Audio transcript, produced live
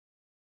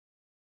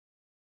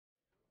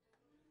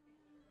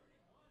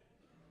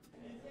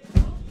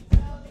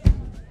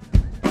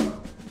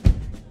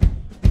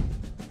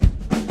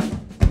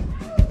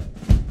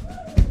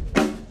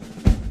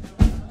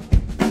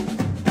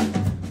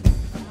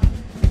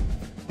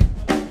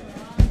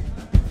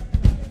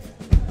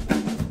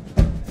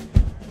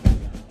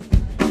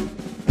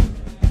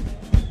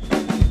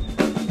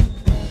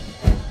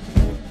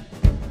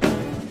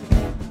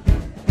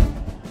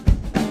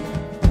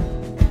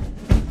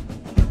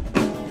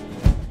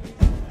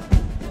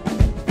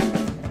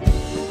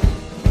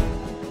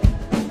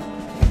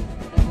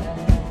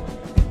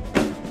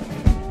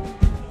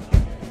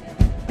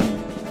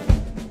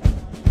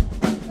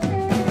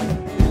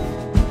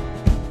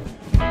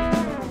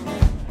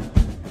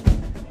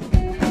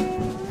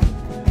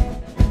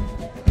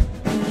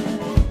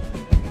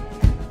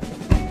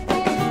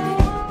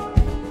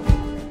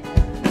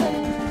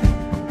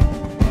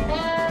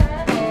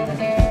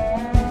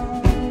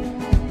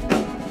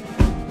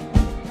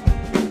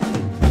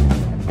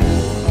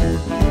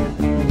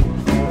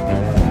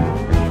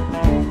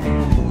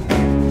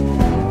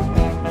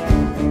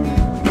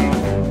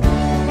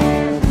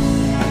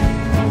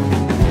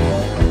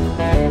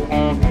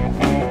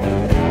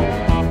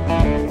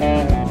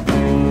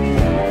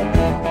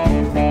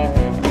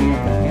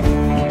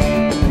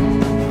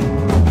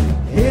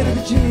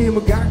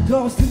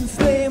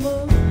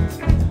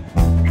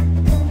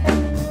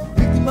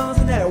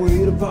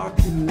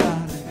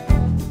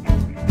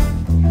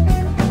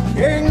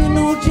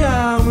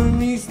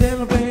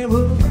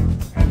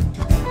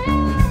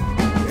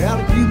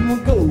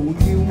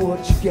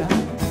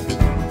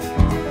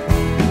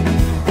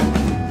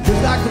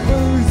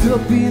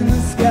up in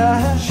the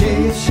sky.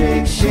 Shake,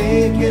 shake,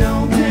 shake it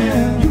on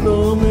down. Your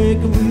love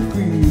making me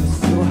feel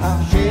so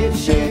high. Shake,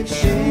 shake,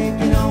 shake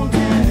it on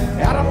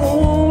down. I don't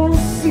wanna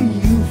see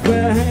you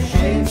fry.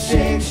 Shake,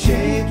 shake,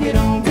 shake it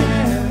on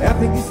down. I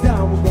think it's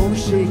time we're gonna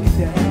shake it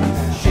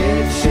down.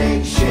 Shake,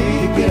 shake,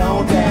 shake it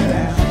on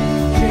down.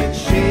 Shake,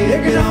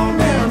 shake it on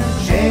down.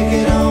 Shake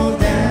it on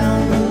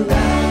down the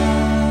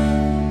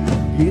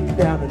line. Get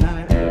down tonight.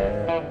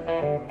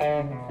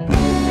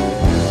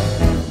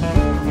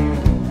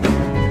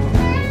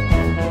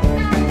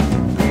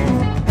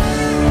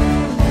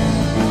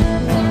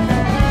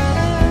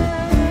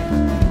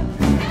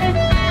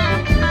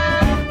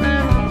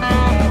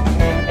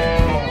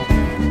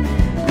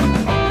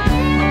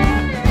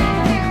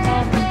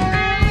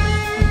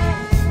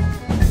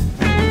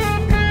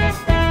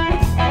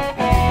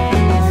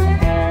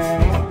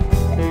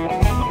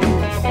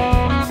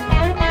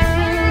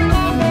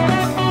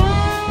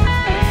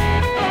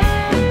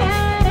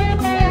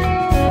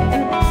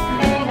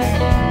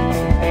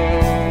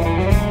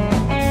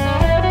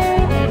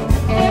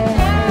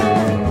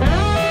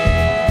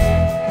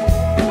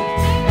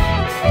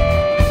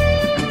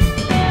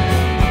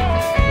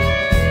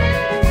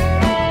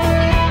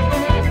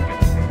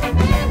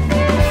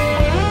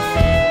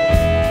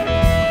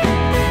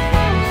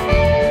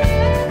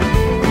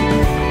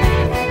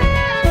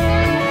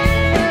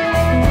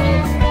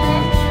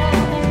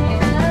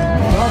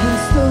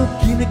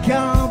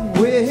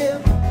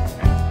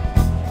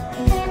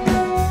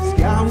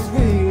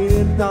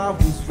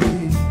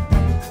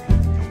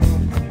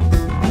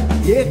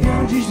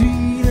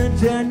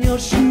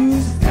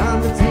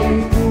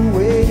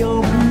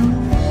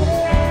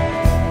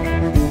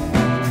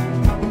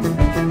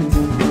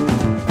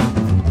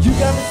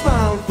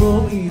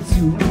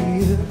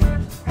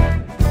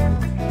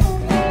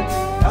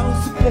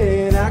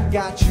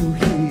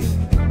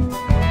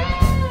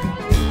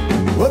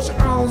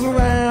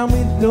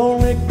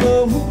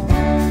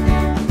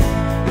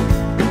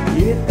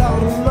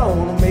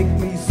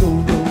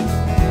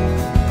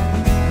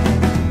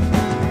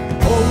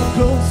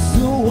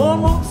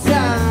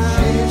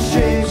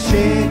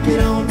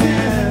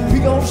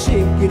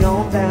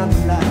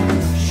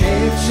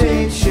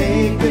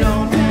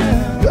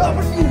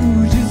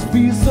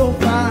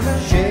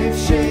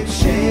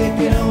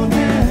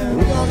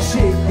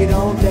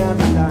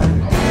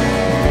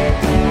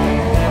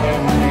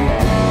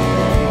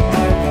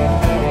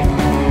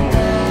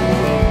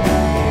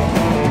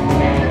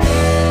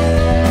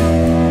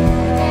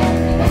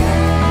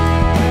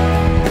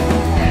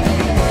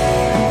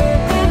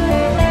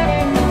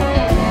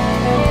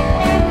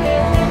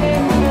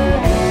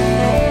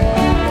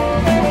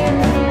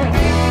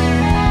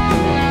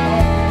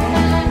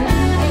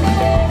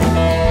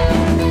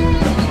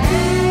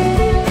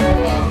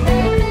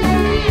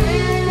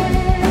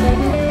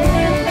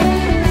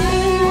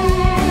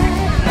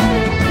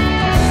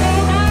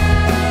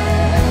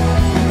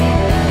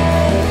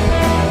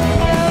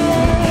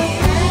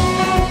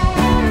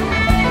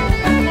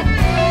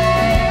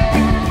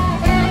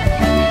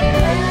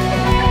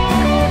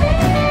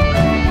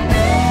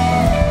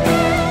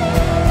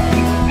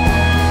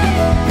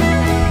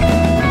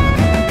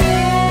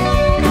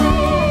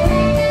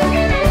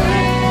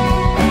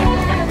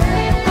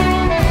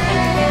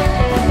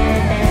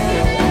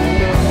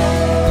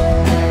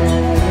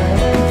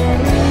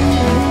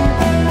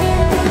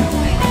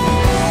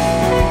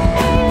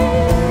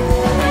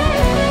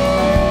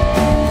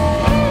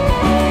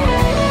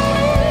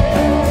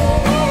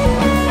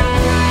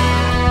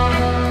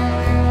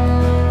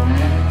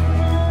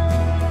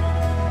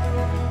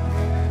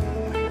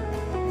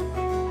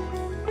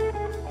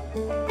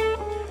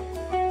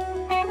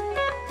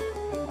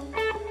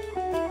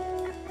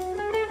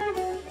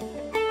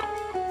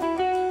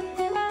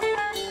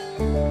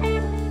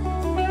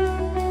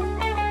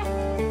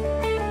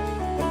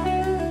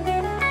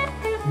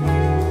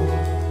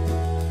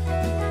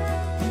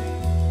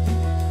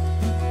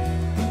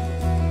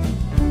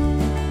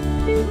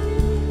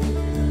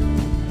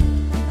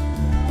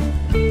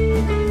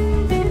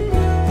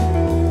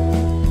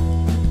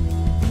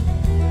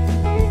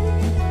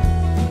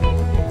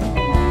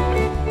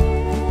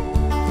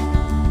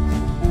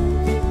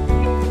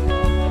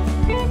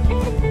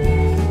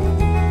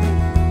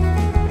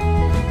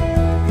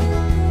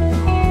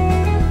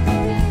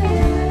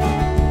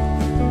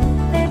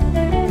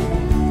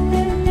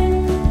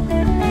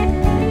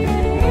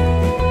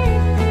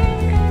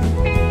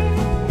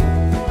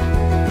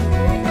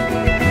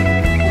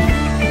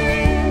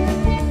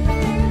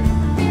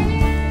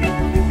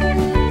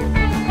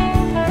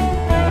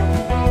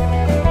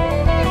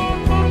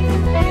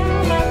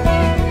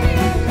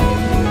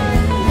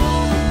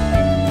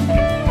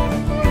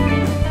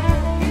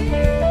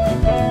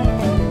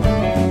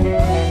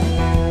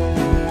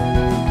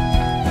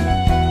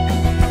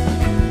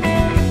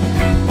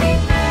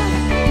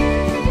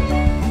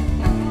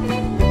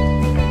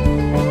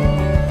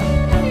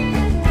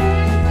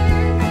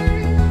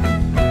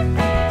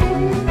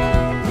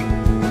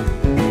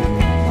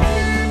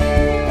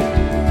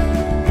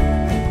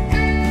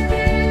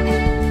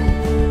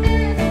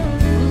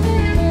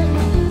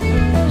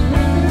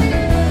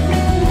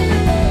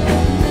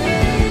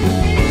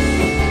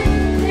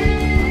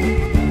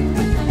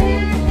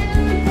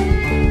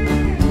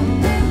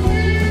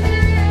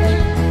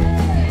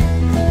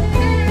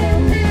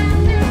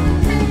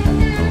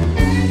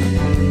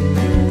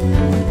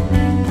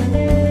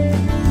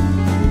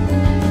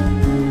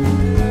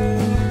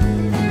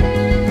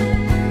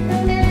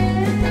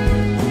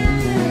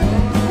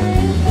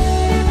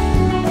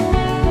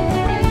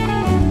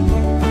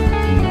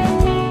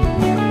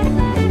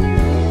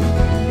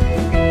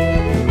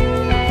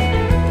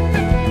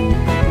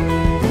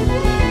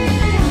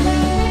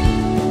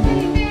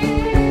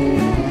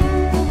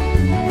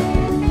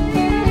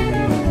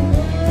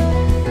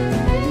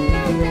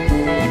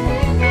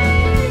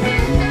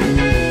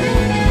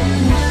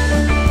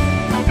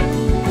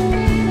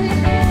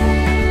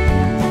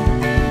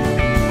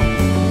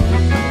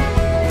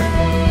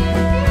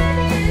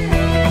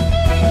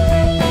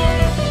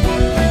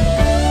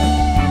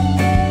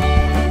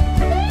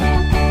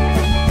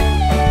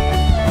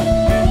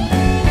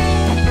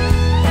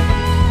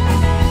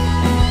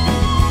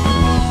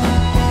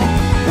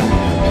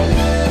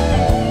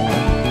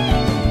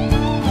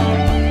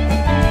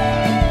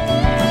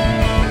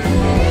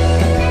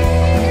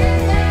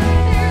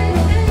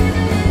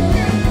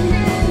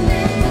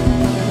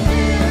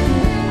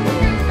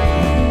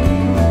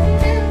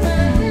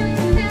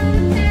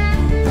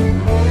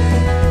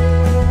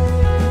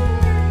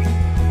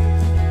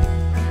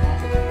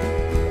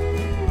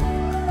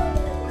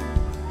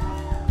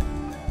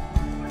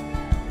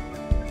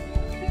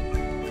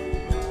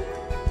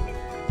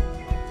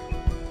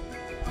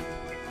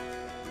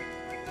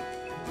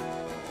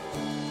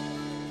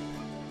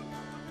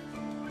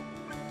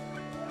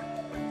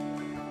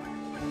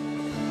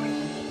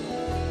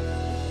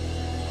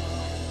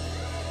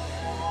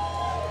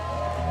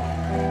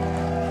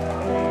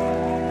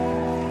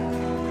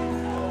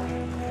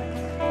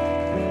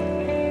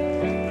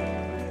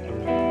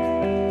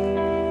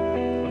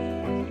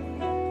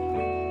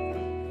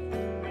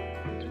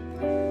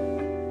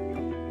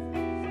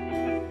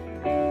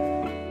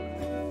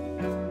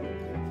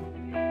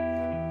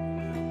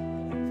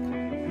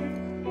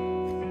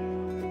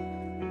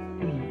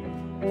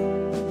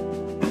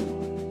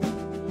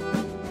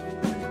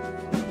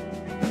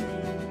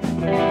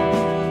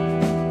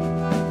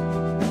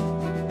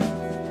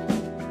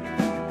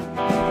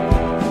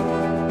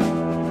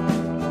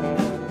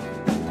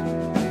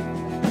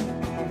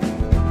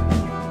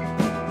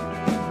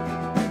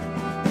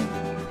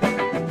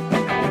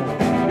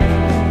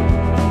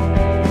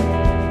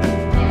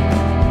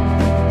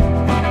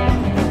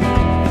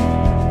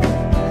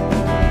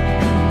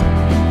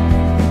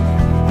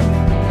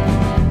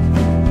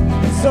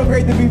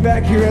 great to be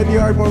back here at the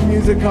Ardmore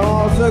Music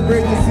Hall. So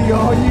great to see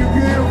all you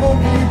beautiful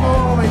people.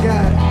 Oh my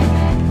God.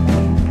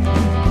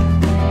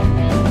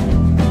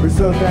 We're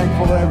so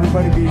thankful to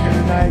everybody be here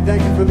tonight.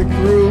 Thank you for the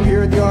crew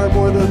here at the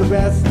Ardmore. They're the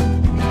best.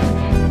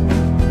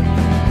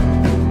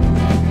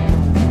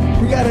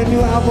 We got a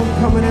new album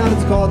coming out.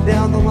 It's called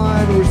Down the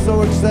Line. We're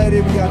so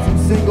excited. We got some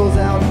singles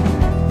out.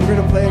 We're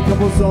going to play a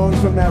couple songs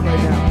from that right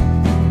now.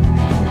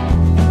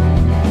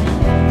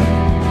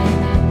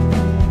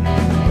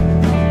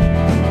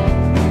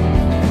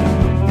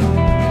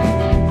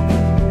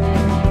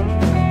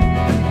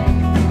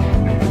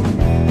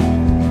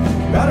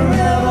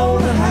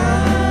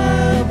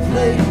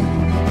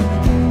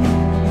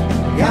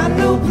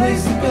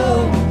 Place to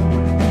go.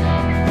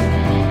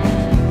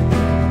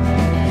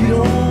 You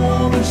don't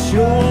want to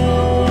show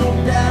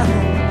down.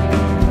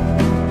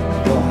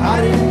 Well,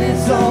 hiding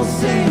it's all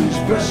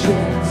sage, brush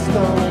and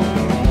stone.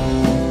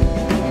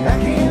 I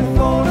can't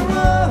afford to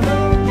run.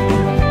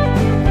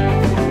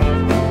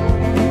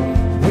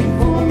 Wait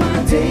for my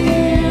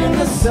day in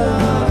the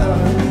sun.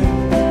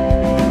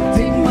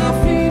 Dig my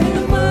feet in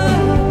the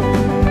mud.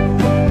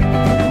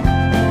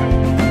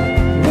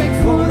 Wait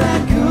for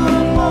that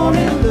good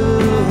morning love.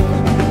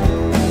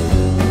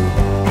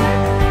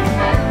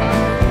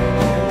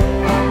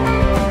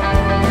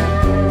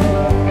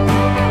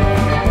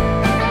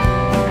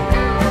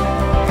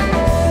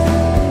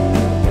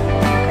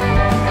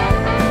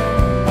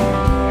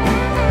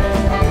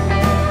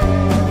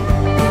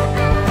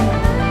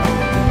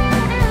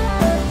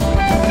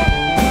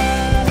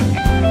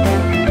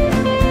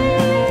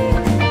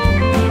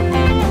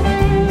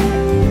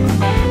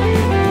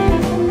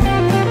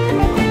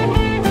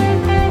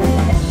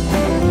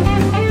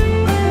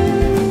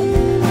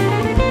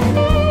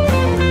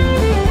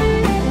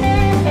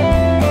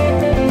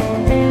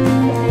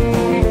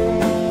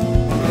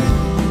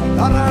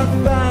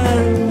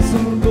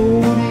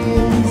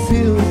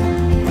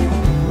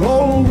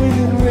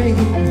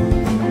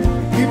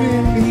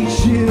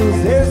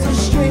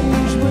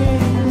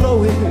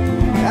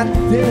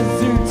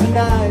 Desert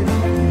tonight,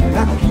 and I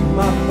keep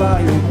my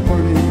fire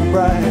burning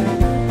bright.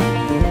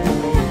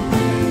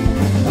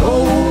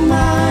 Oh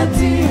my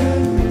dear,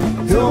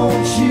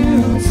 don't you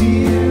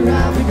tear,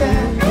 I'll be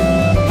back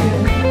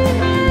again.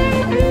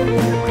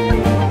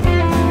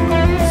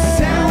 The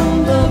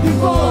sound of your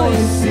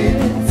voice, it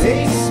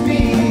takes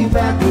me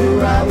back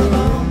where I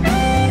belong.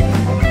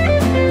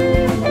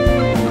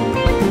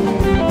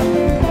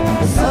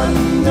 The sun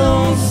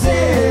don't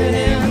set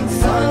and the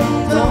sun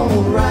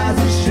don't rise,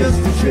 it's just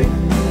a trick.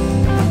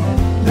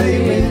 Play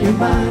in your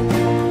mind.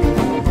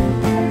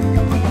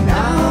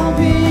 I'll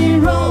be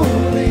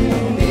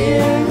rolling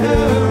in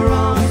her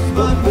arms,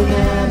 but when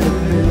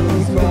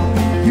Annabelle's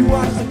gone, you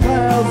watch the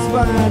clouds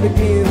fight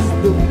against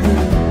the moon.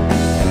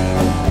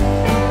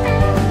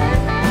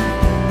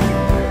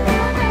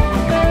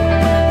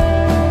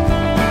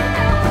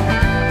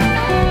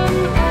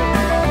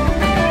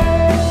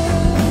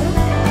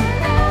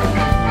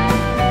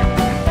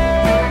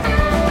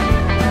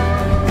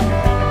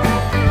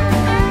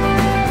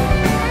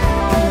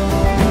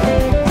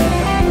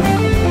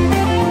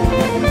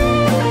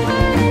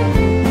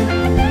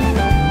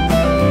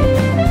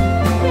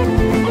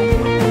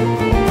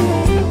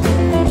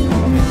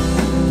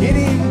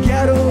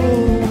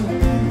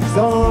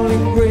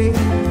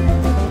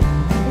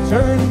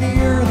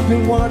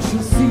 Watch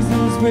the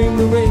seasons bring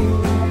the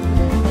rain.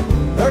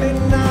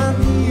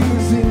 39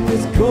 years in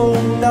this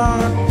cold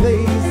dark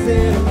place,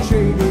 and I'm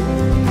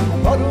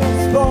trading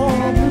puddles for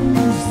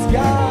blue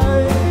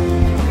sky.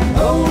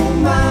 Oh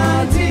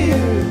my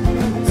dear,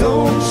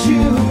 don't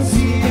you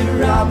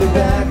tear, I'll be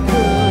back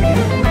again.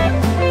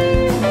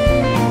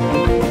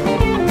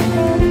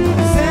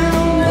 The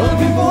sound of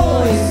your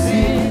voice,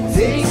 it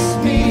takes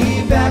me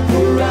back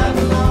where I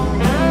belong.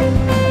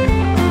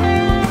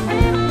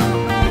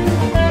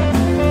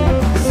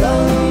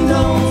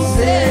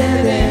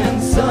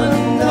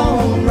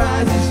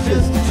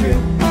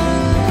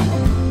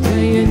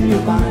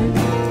 Mind.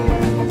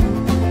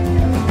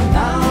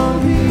 I'll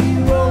be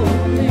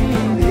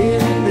rolling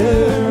in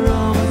her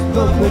arms,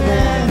 but when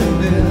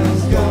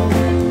Annabelle's gone,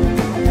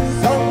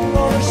 sun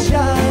gonna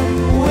shine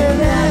when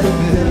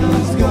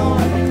Annabelle's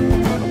gone.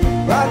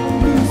 Bright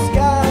blue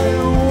sky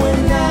when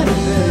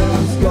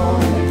Annabelle's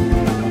gone.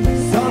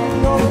 Sun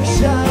gonna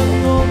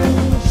shine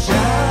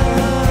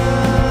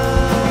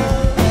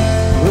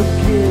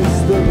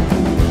against the moon.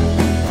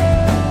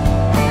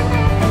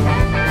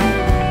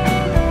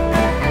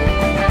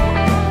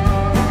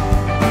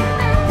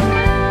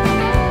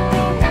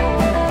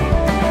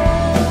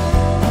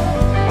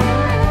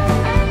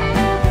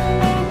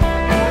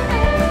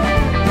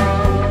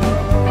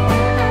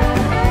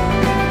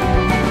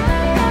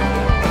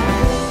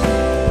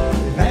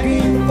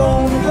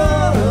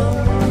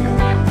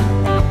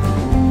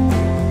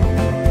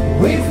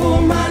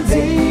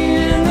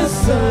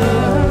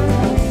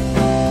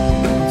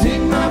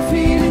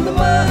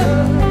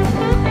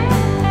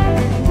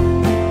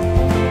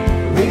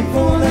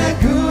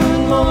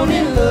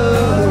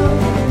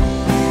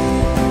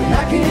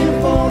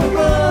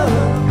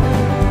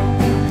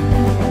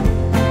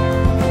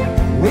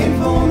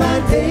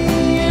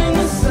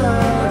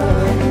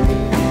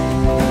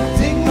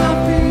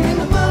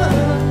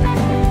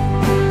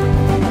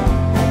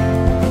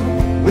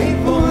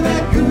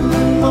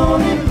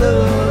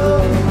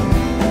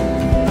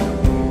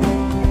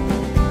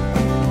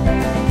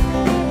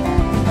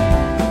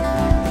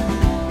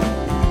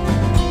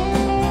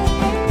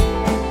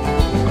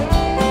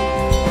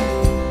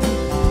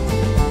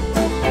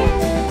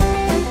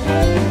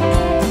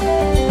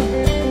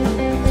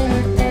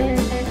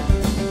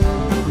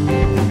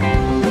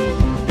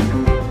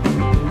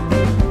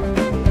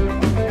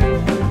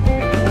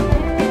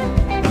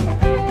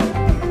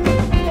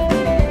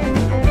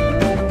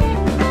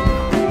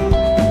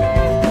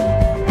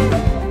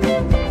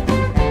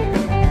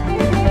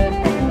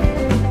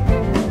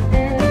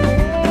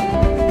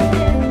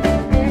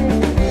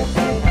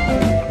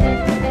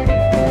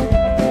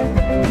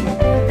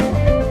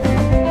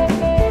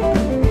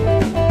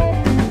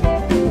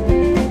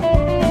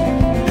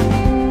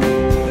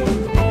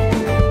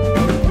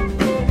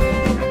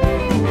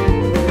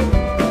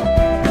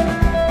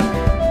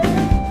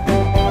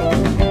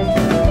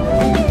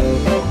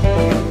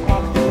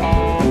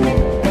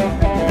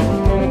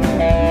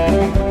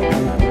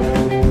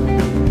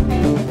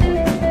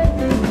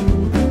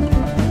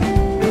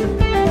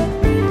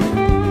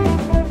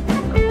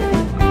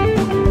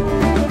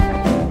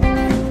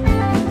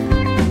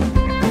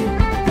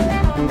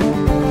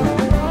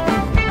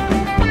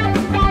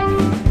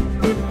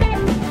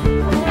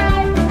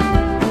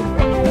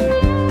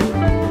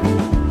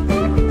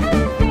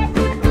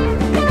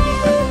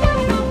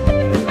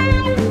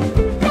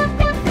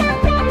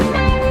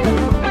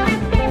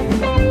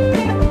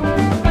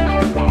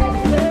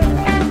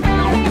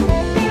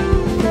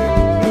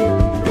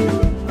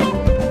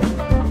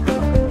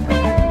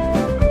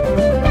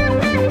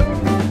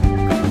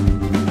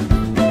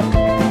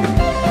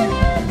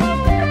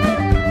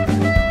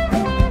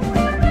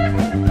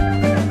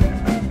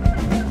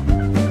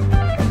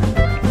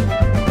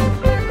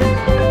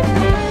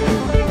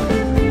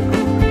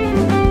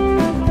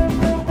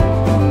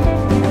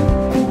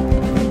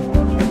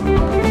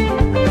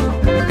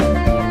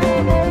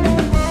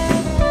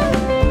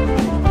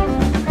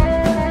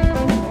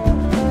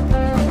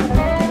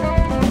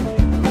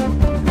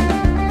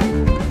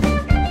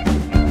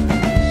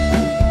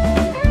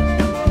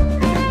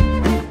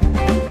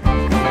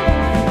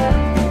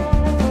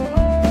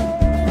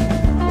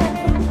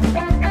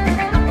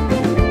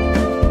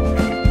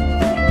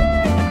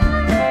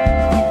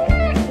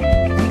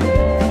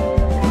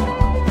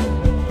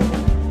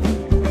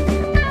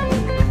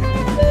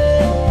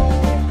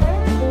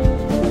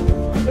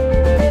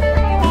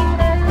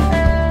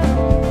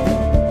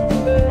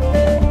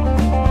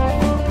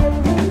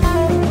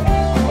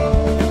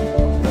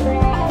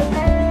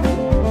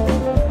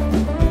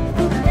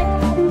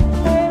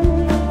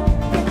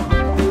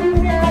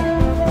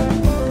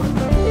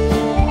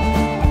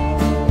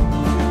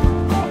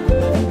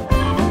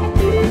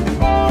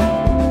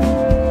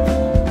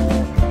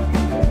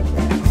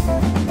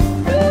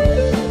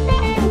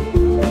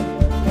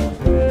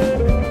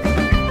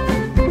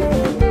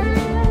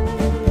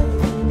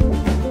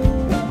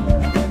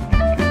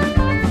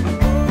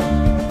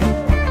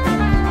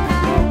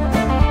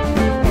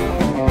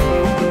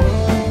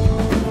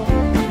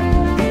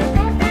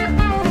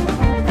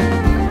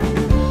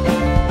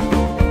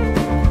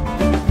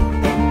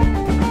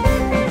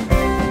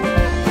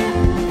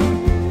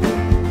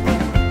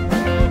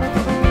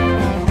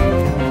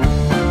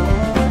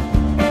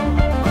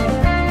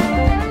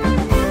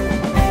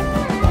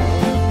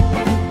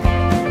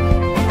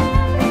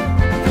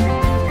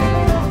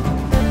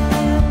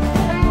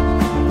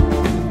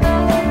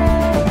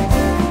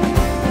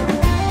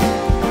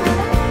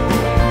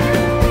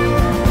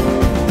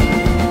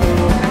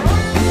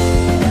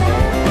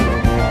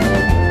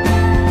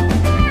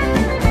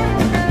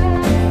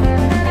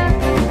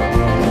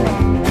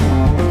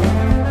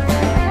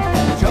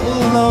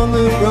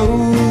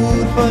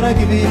 but I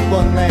give it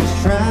one last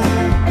try.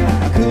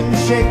 I couldn't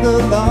shake the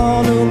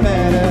law no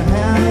matter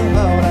how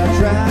hard I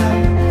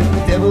tried.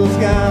 The devil's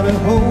got a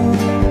hold,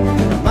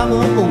 mama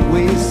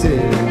always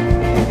said.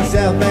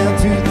 Southbound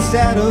to the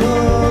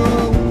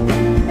saddle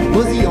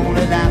was the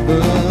only life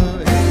ahead.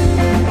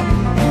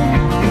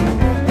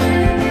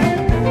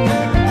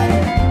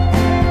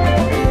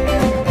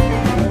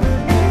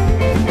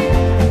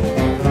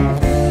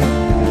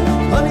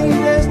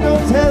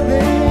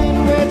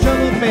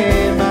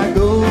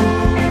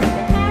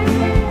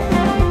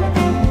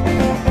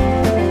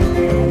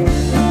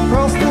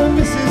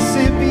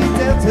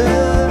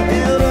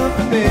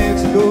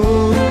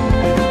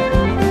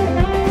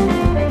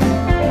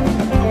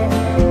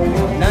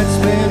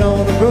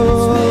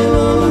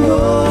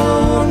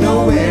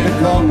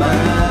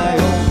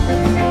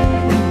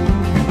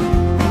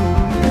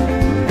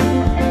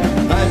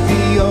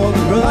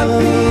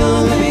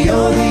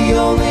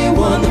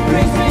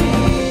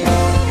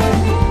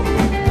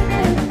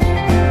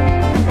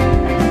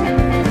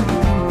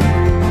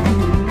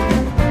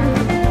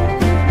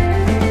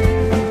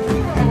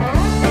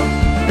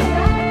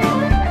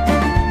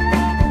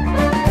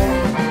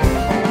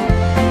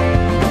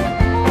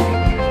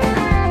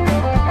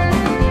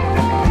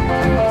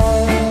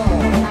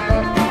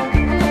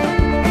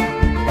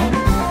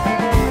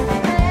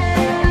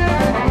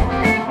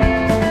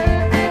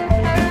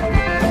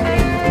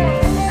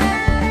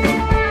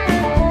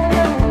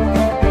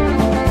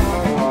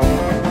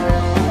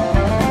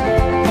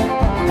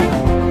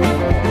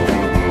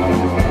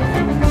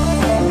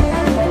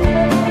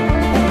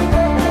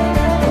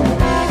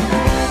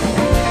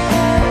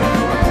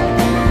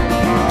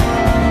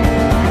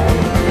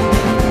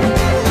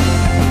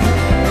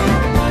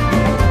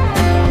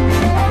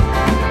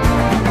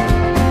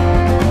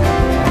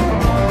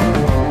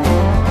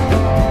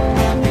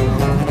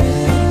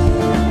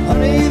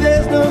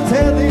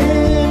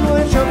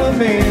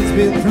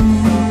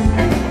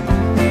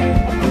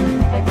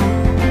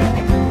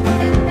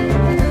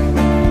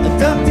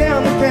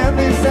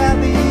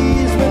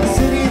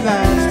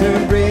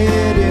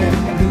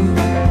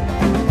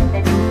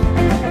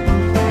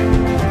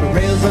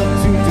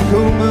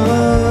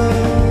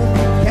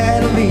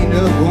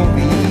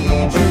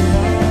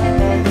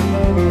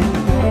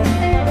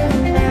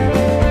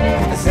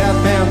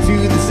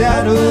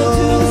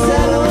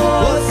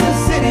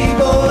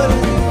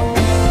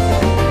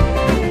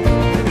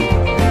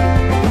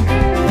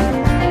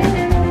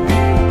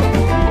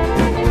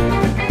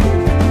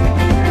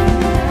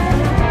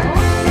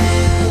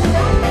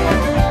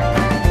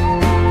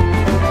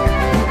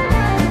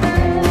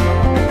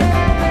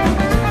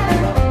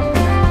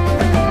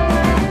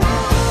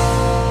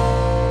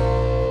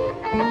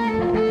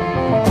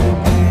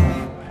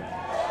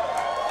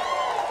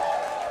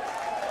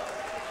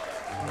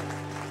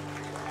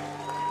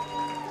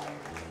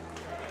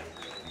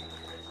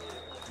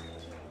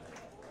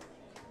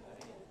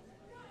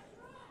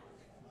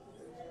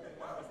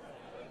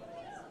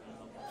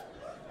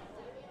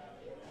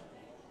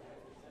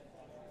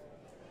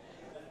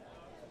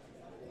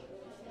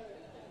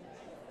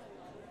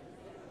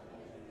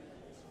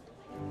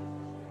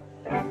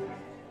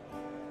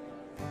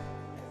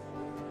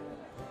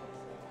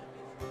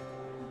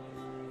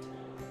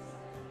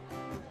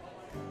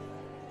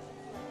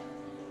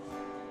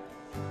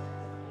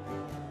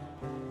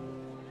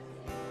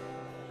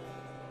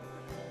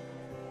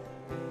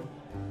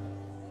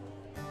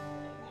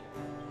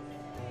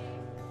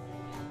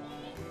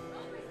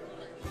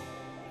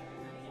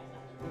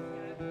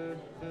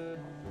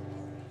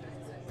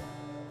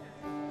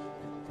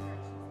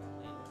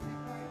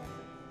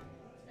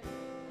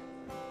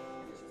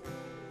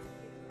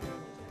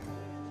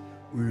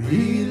 We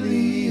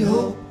really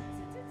hope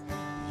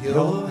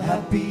you're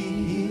happy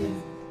here.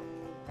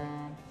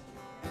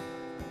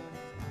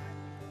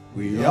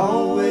 We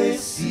always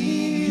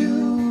see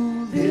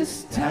you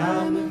this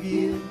time of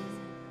year.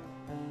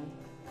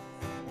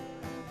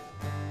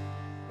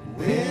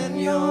 When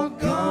you're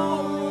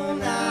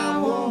gone, I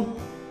won't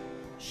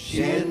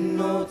shed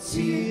no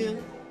tear,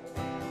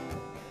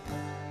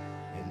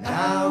 and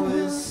I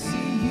will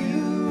see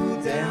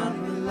you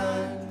down the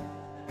line.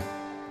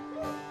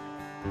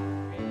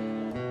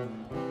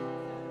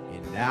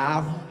 I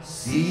will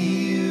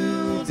see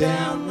you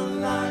down the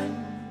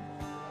line,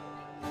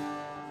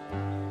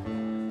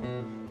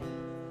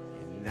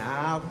 and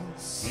I will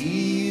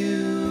see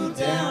you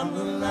down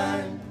the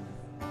line.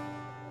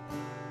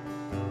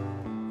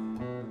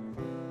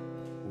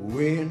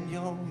 When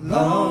you're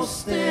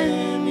lost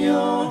and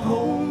your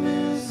home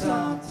is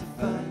hard to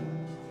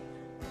find,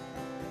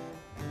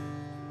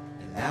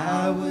 and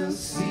I will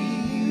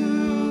see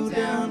you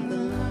down the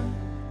line.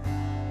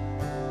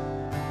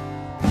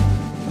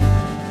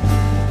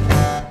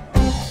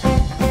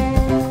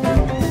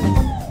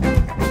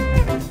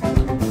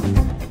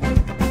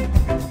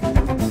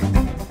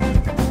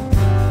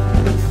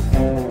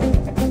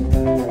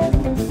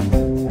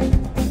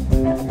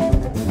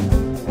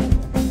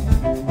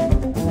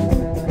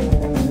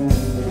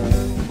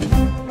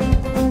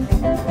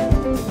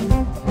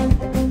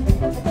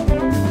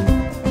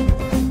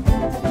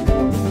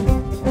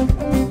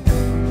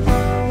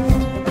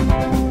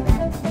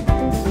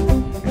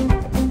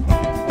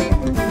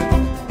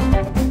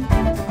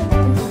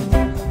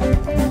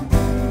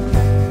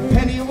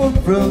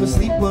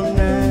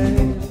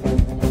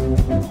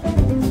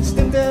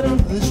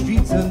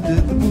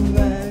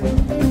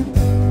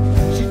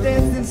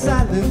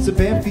 puts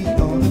her bare feet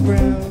on the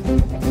ground,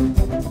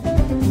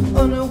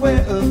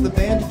 unaware of the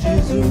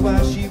bandages or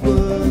why she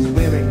was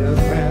wearing a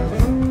crown.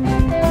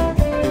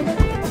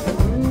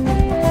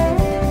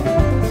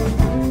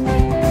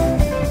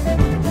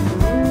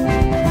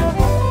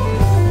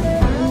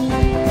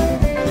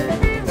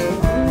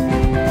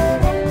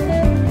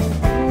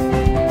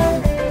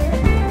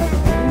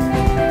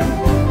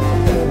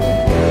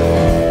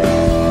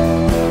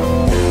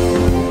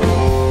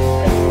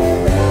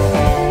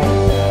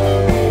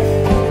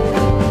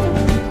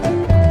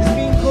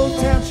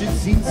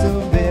 Seen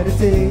some better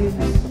days,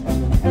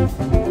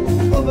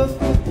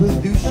 overflow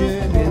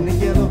pollution in the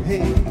yellow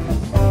haze,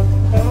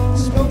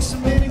 smoke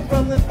emitting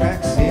from the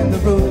cracks in the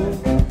road,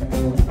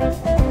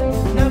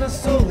 not a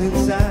soul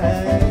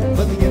inside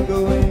but the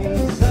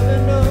echoing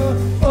seven.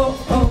 Oh,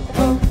 oh,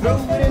 oh, throw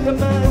it in the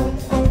mind.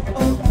 Oh,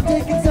 oh,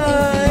 take it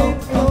time.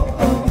 Oh,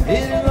 oh,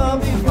 it'll all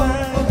be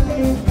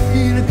fine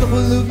in a couple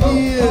of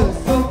years.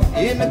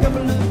 In a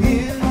couple of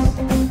years,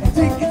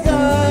 take it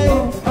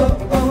time.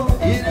 Oh, oh,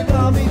 it'll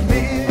all be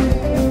clear.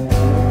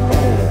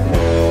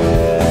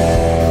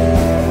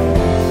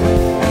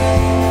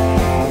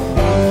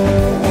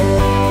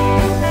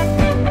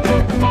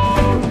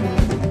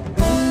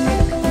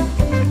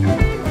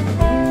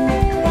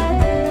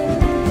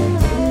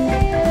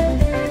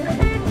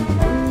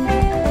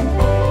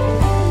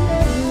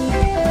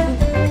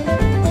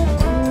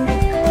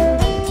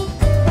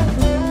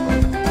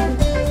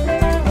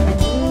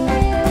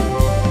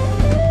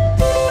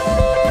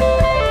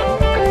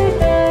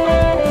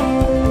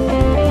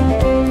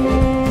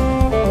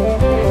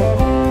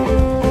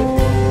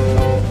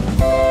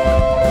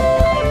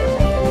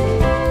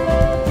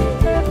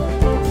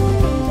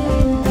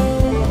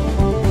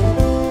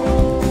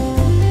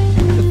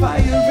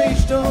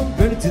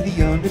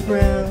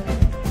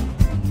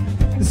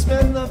 The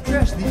smell of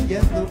trash, the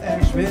yellow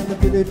ash, ran the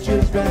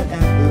villagers right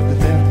out of the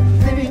town,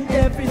 leaving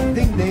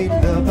everything they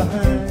love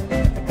behind.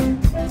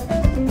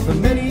 For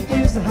many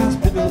years the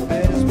hospital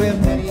bed is where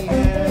Paddy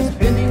has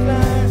been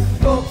declined.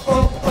 Oh,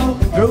 oh, oh,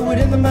 throw it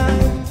in the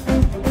mind.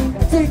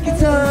 Take your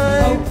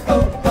time. Oh,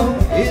 oh, oh,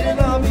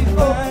 it'll all be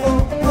fine.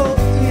 Oh, oh,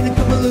 in a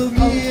couple of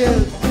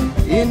years.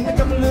 In a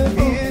couple of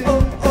years.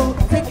 Oh,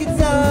 oh, take your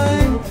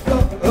time.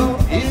 Oh,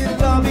 oh,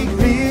 it'll all be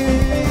clear.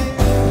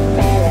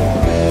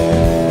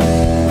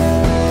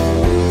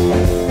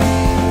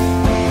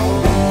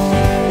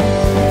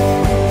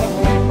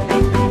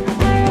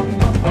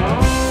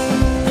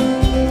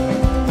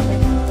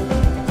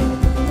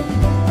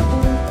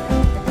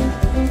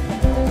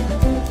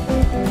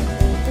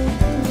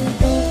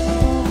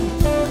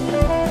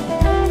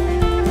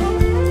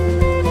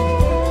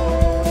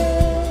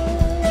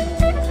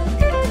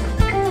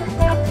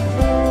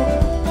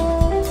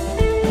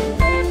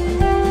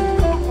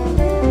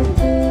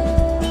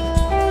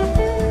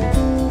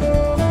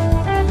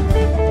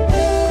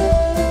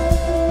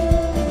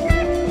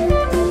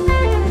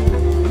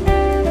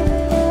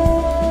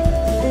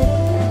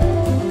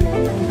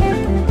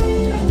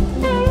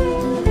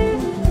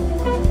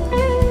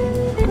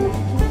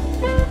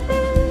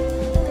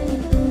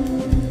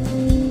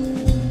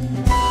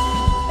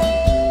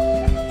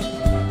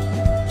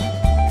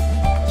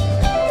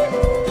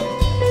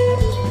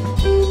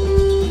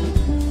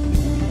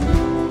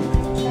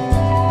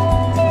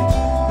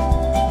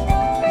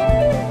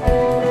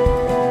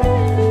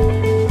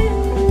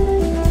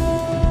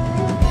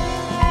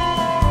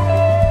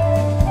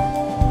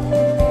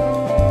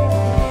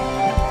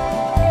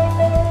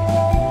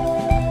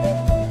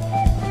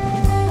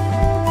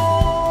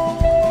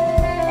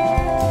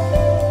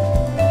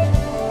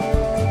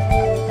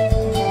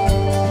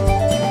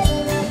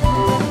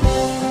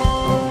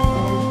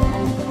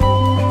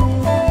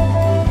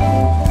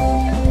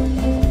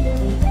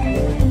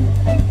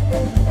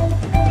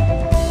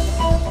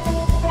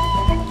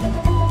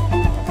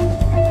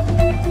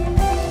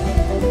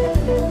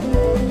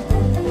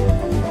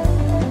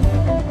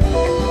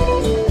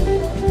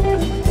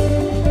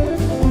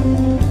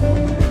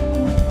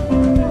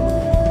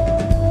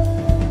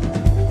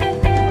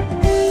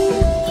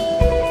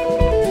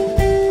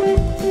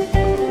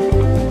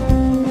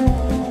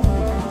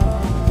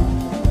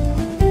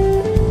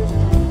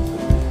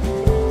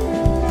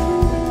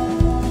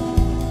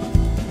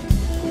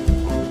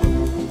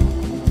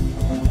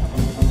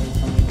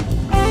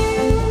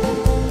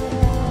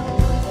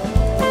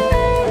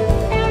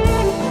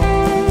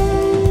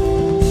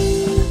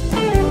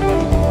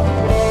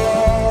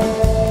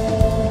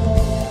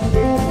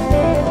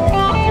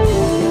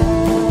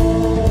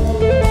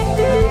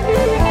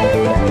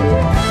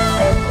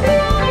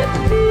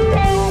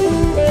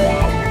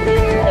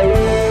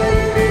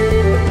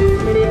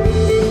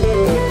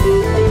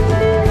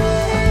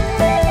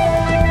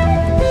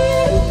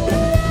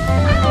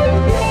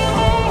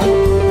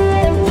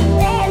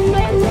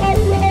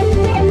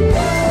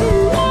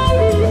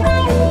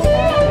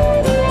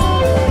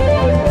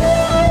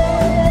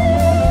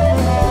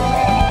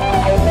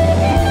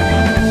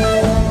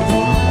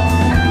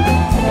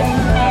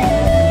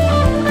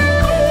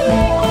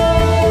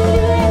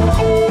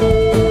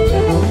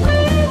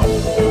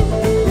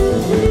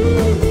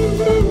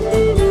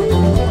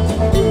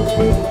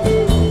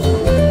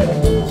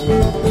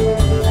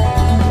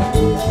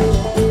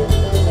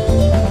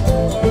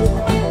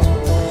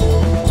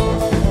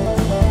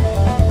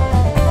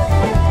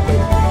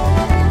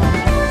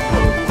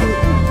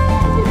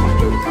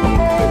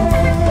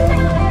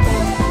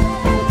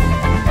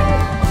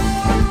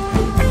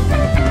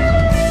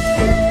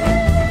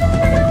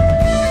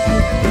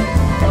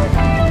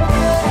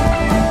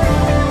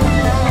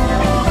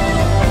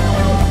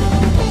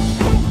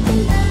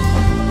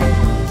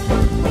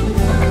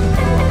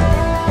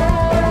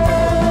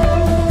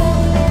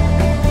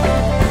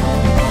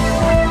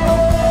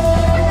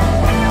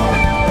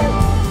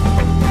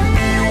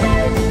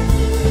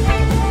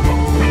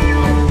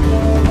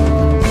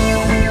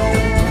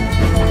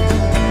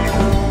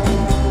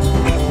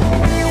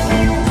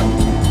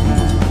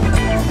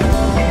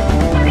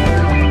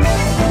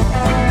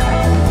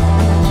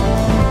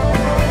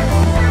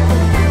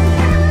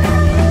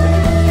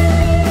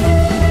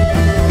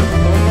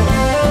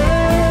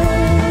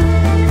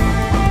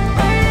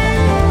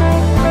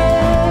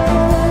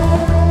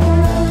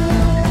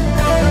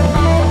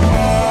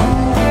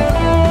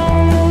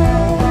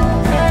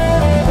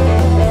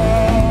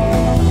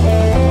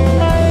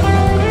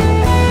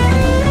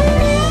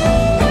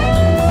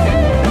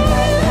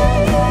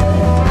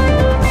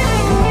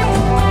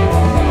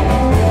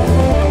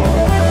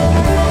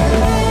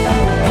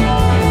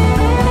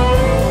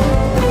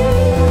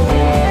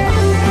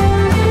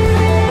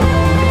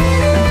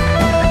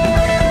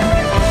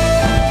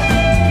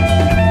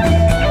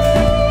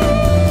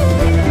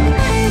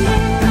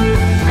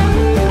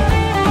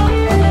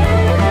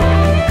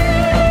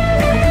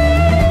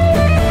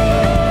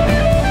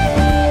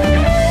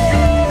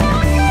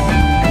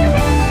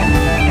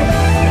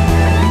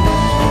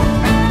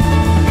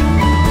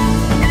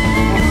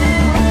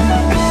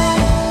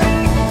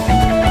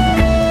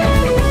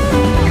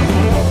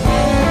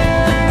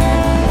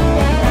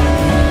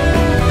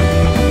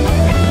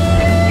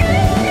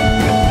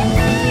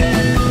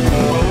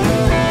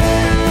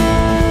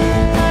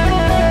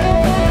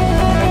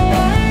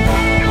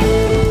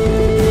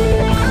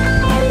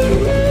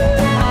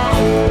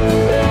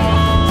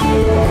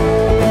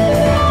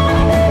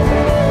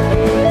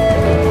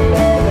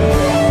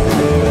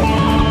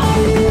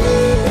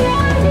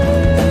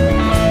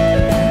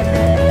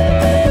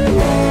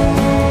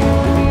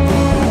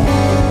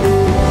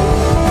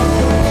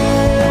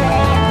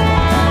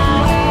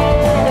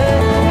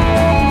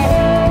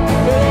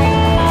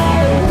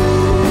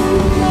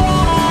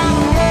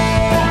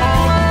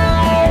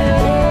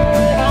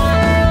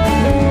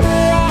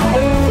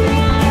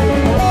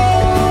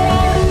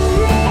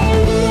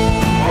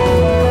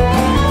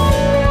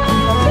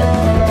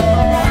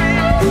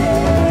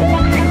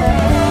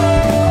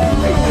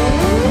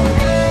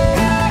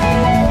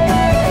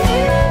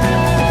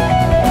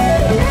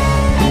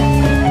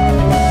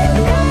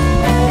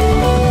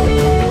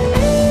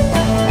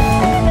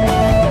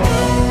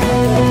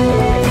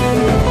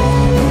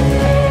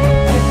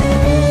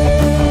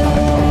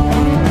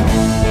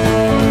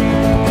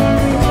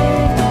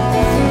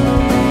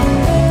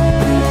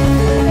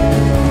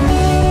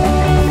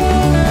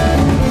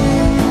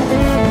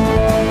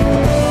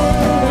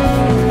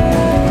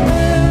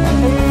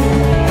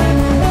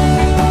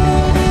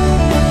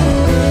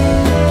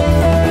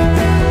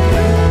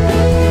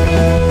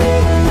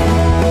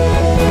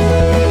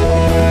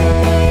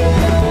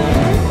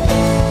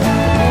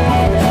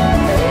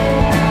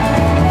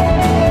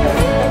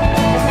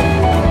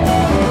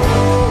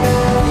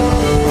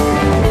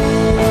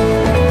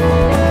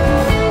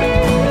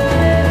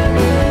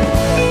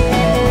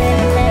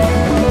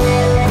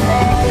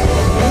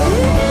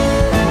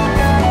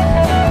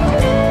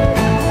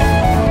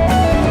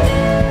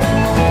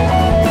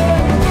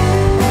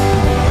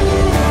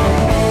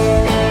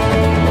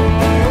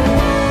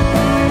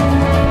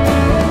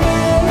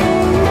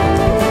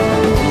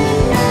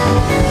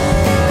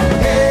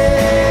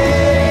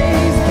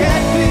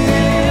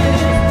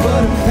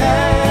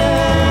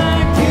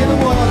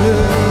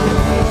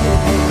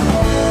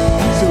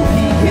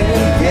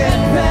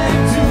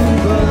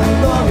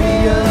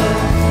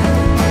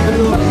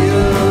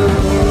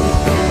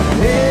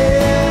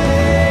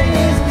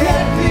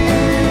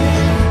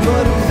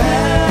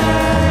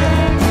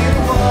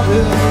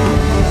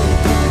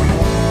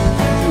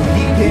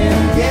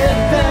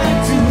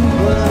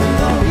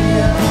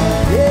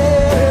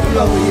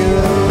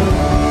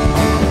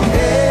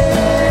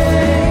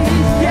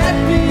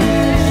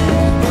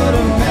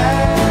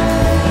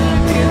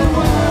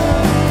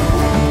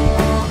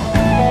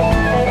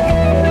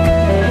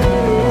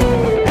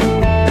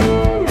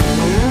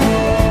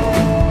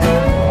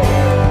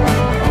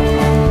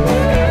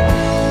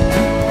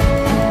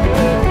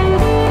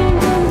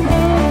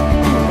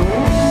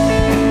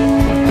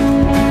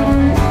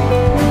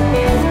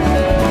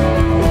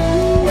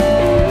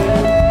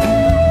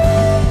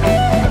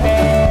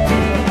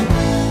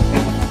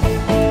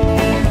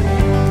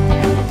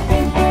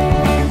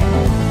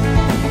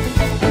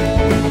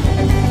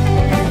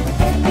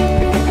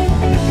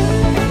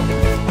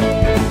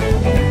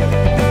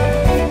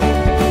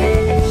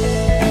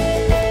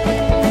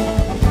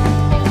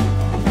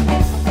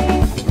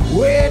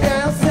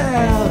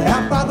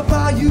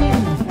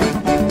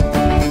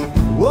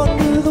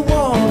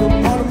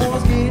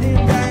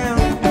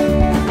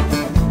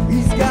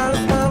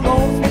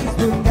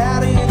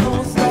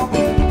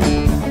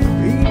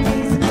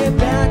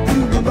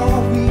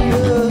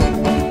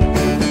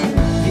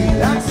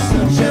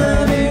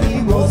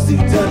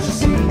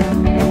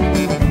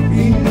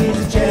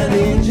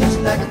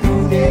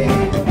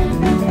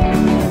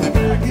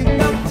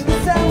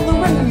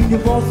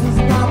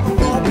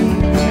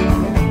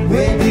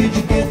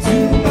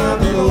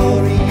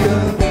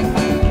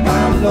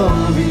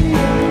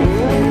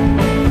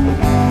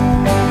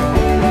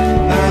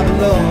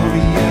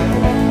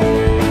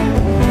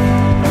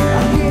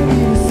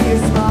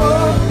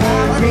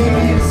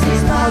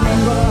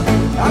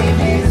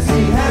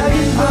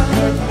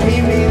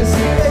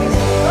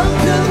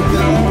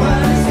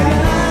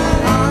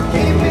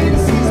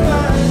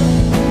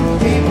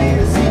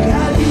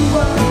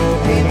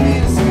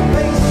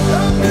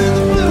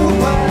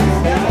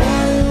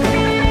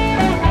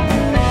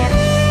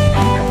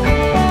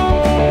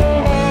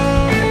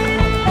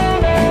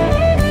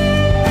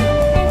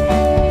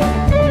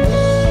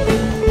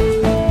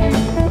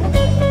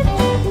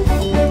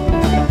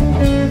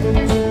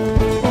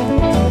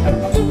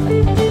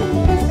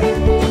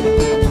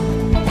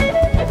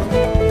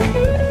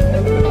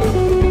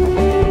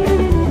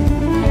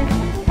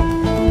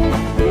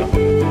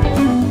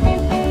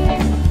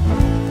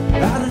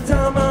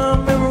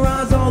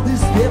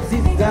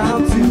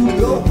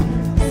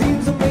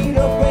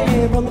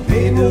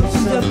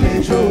 San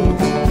Pedro.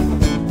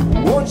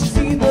 Won't you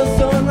see the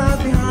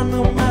sunlight behind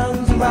the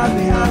mountains, right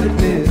behind the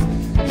mist?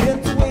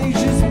 Gentle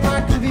waves just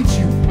might convince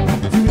you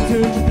to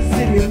return to the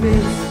city of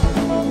mist.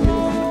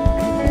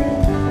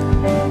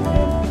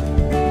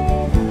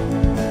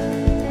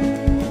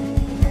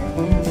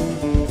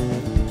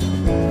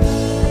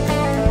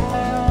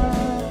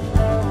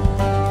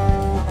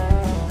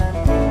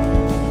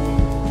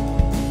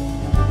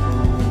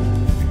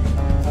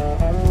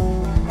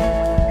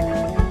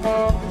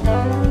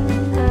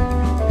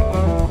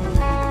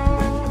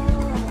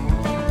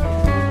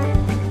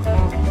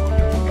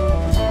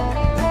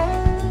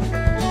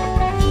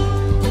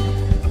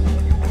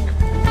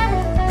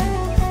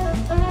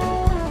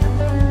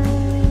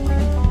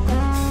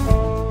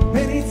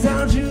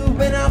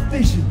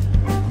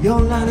 Your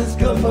line has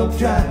come up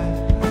dry.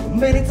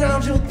 Many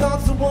times your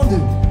thoughts of wonder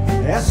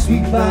as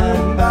sweet by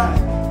and by.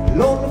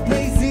 Lonely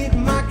place it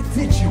might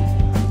content you,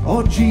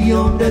 or tree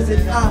on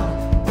desert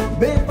isle.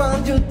 May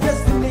find your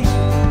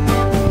destination.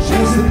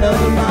 Just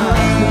another mile,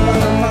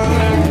 another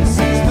mile, 6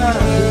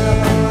 miles.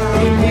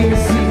 It may to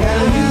see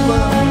how you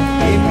are.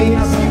 It may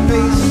to see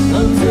face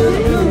under the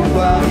blue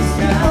white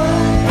sky.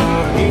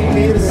 It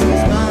may to 6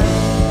 miles.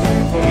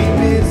 It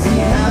may to see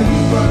how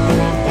you are.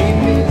 It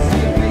may to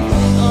see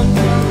face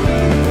under the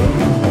blue.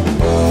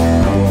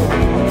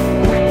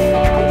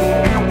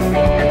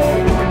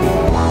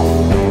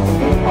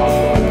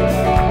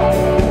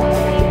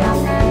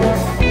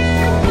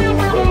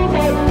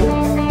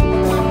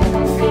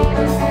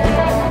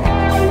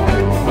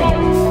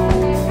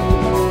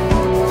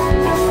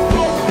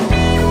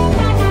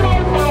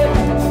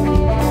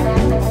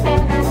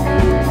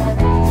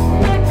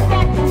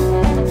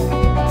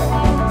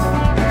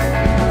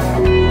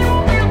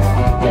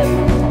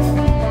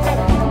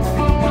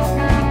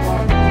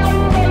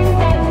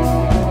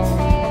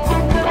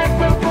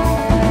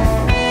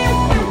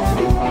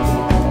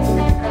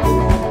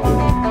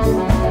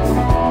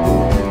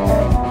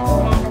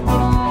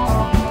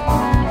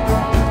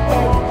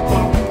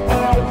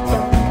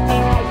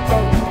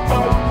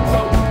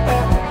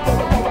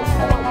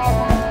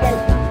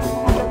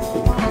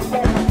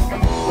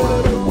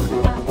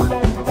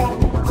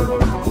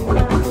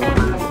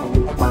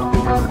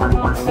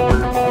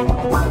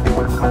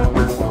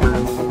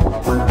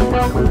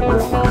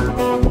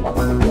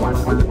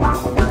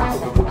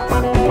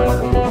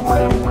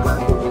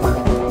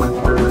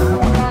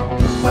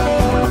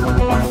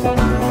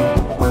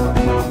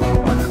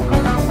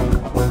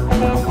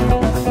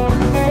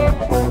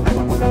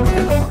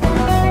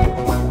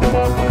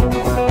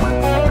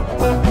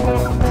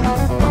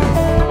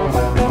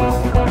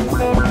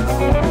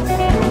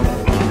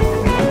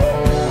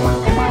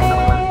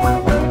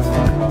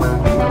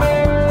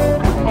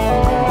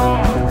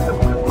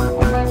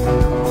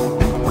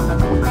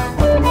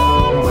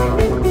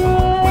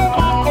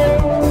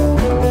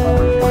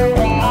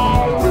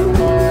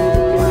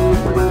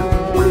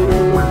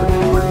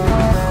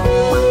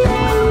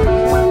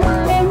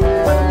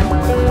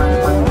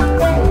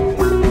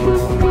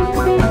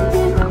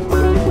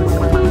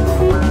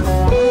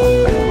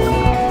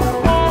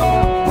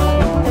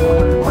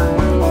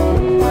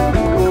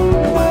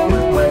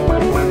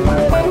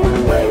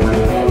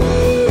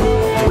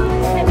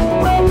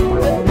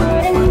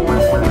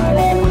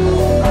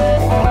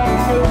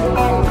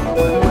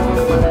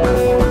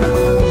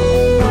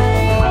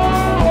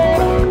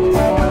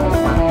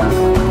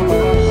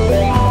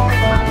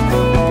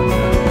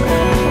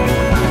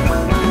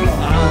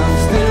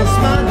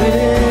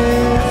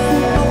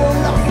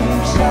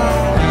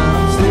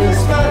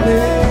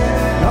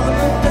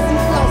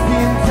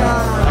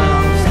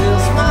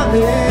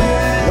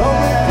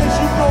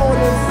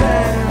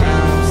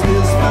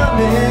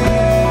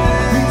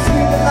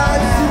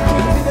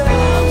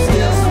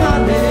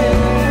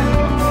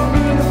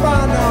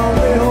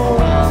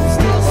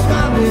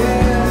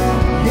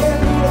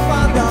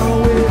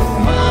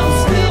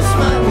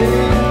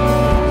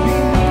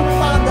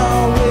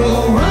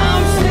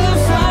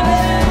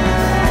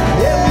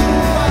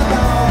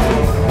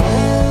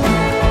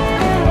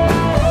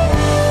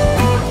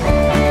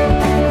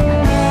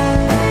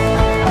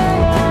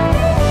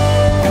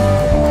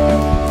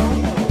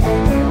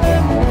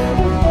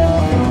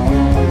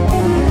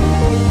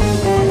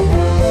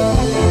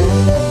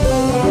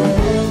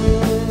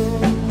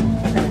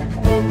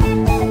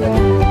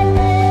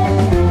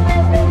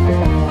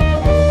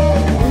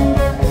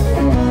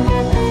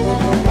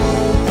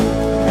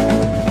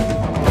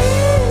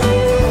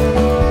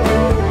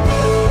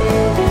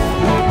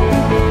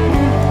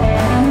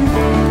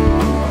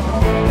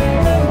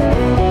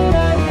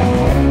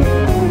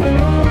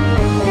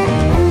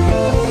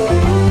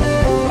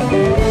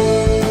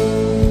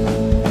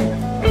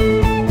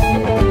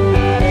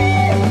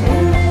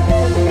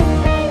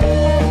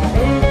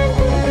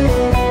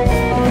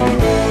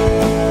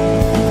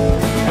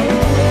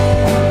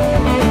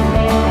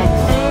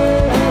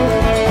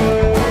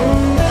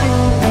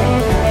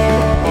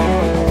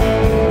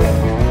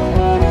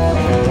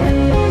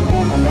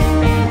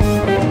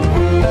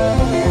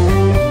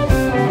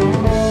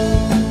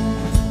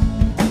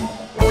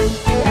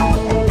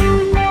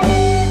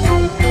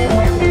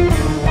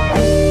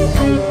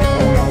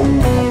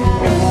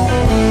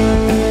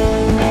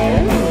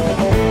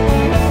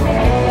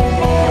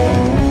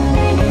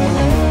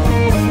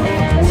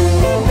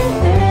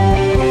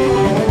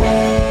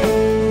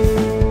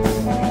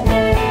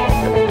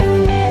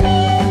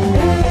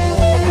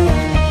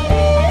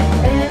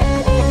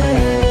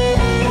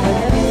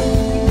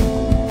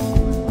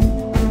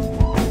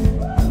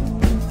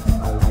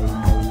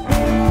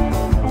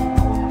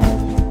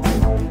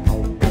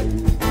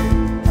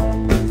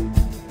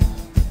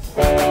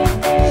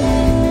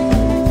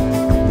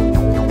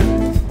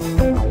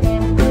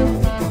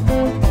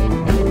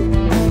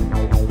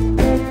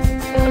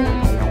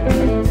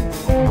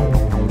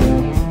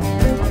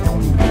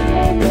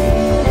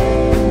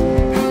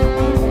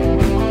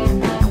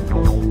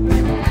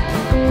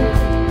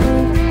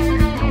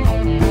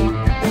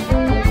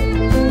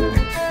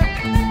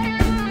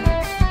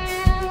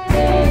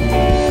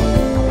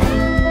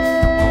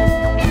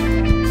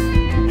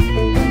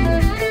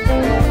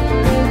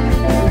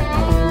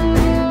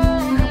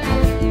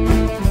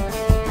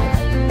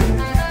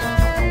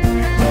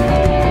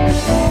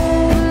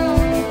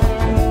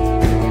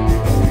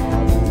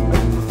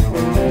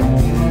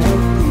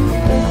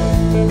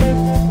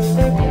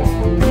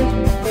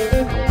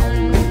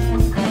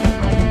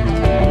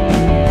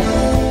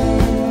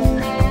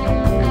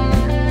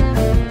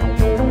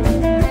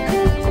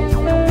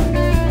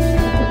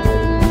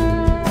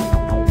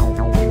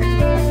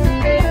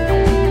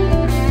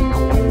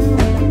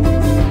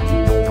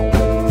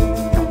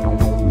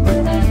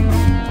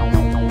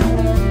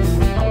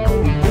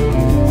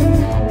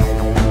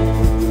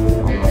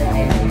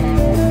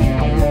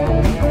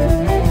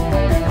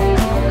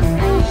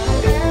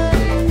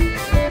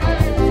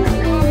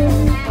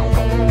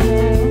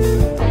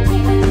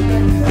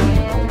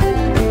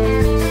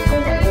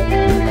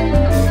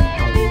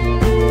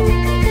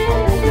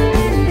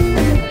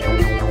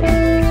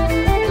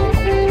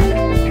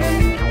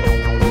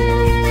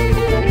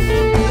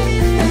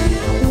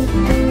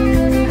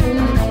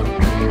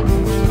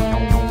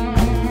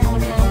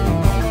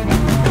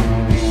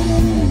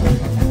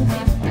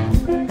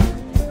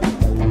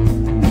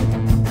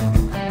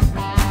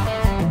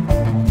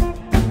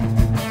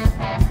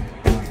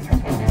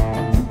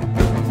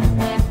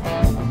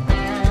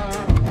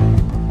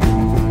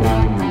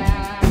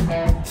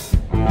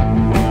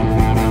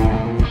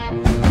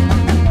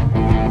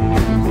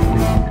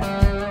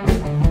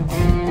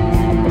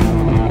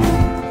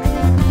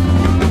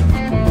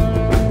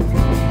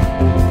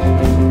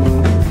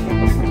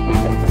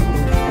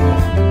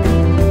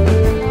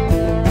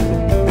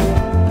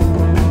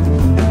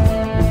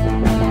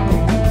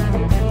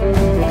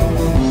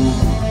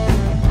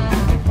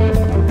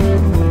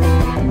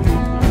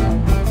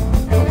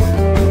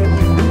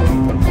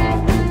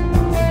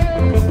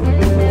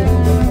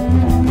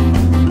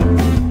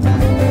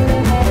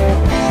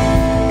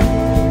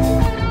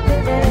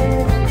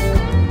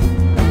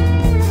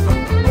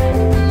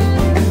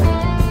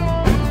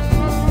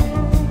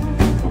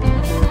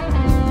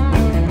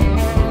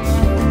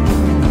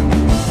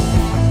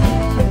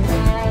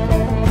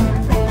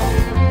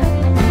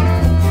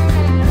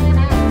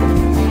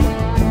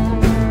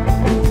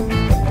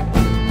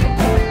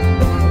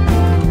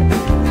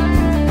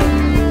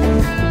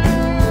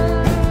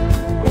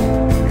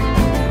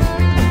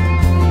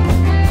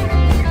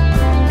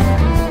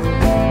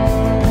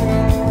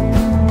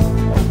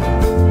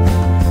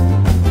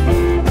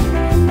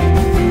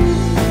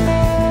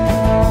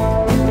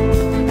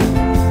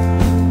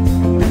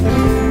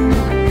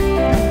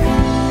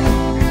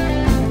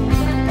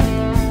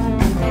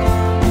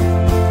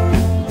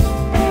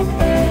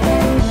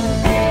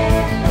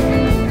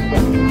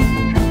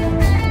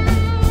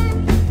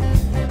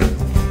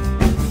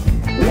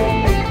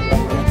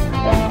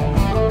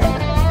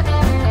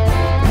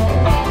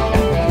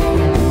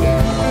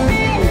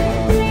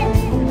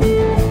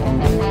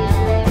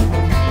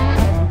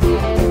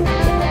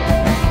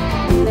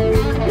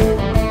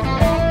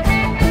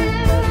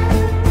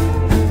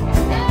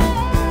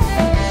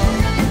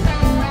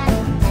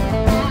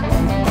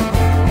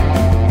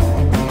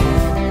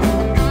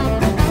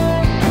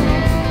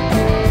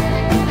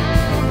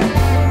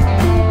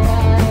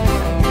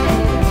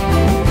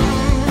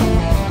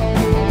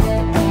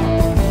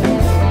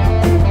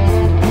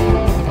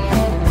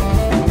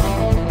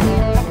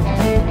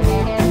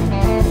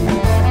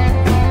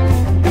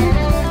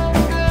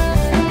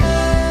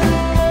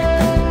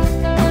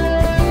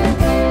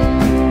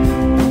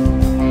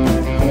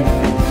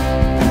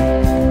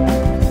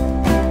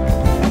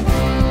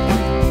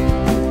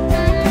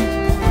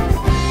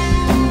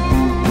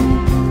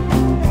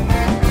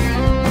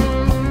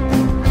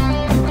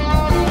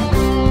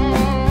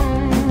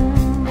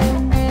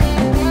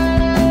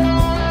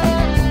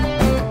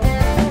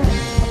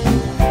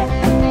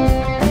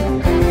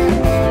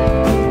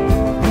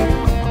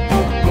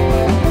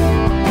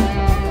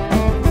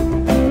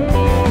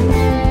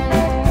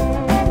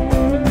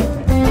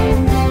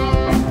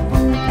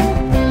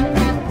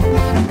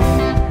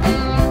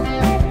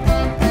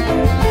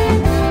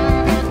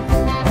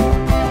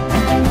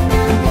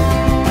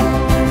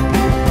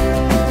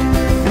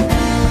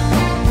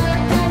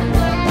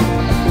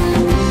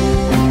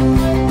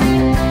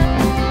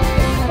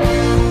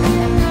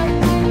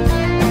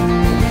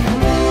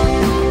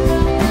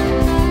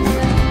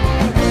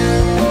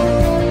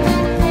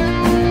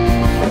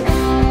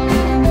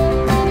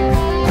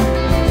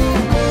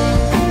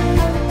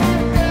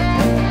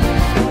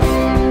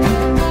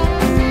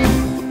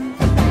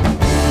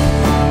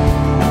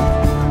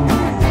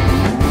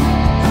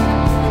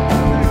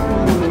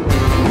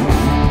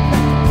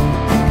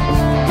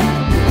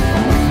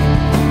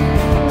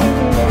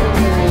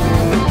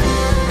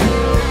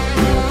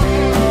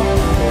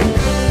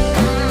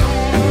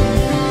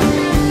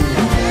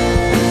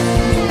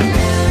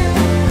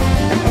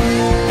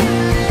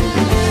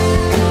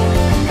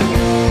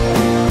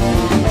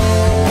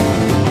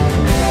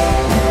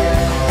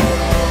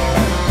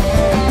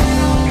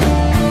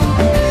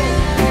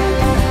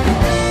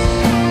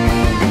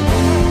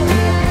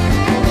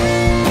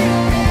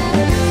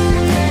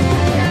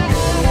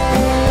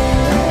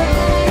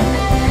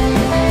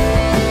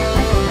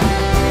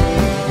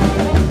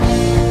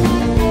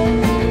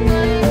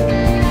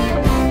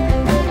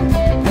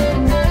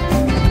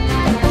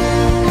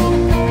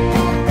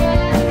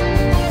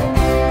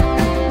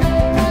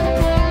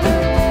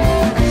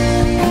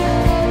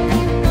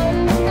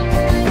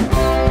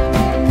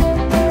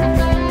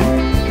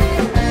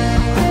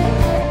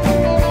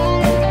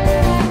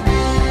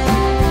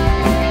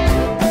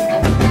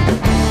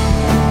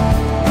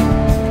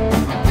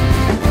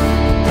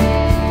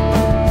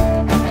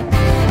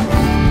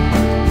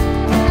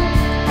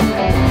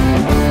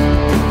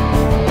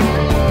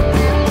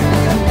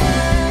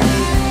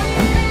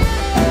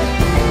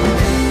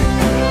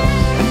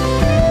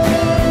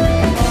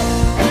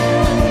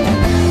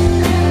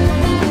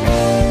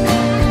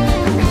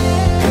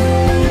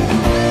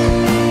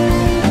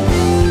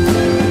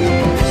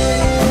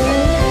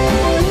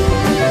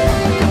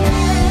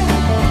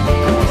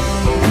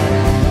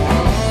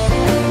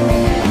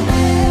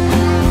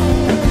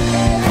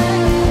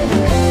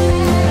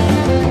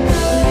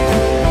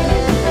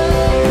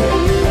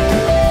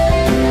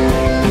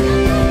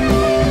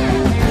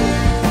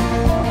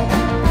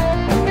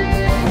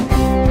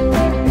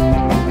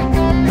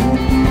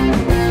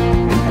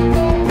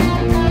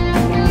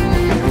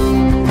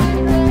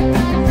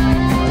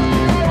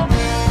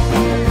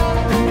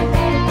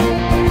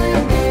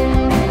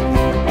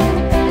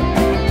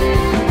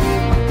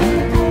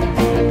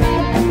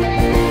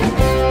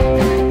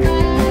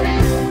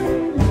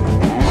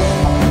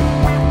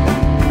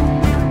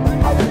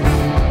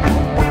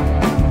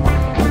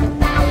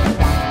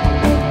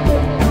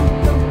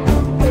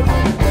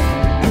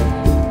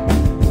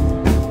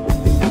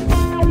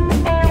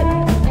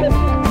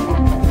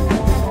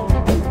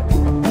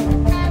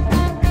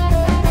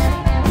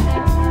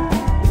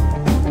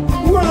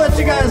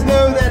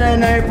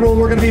 April,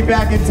 we're going to be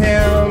back in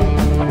town.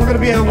 We're going to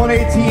be at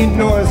 118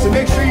 North, so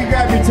make sure you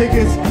grab your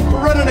tickets.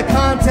 We're running a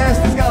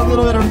contest. It's got a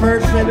little bit of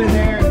merch in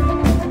there.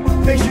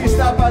 Make sure you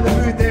stop by the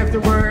booth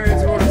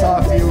afterwards. We want to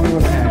talk to you. We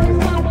want to hang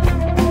with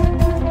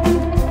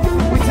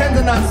you. We tend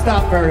to not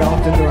stop very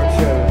often during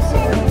shows,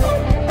 so.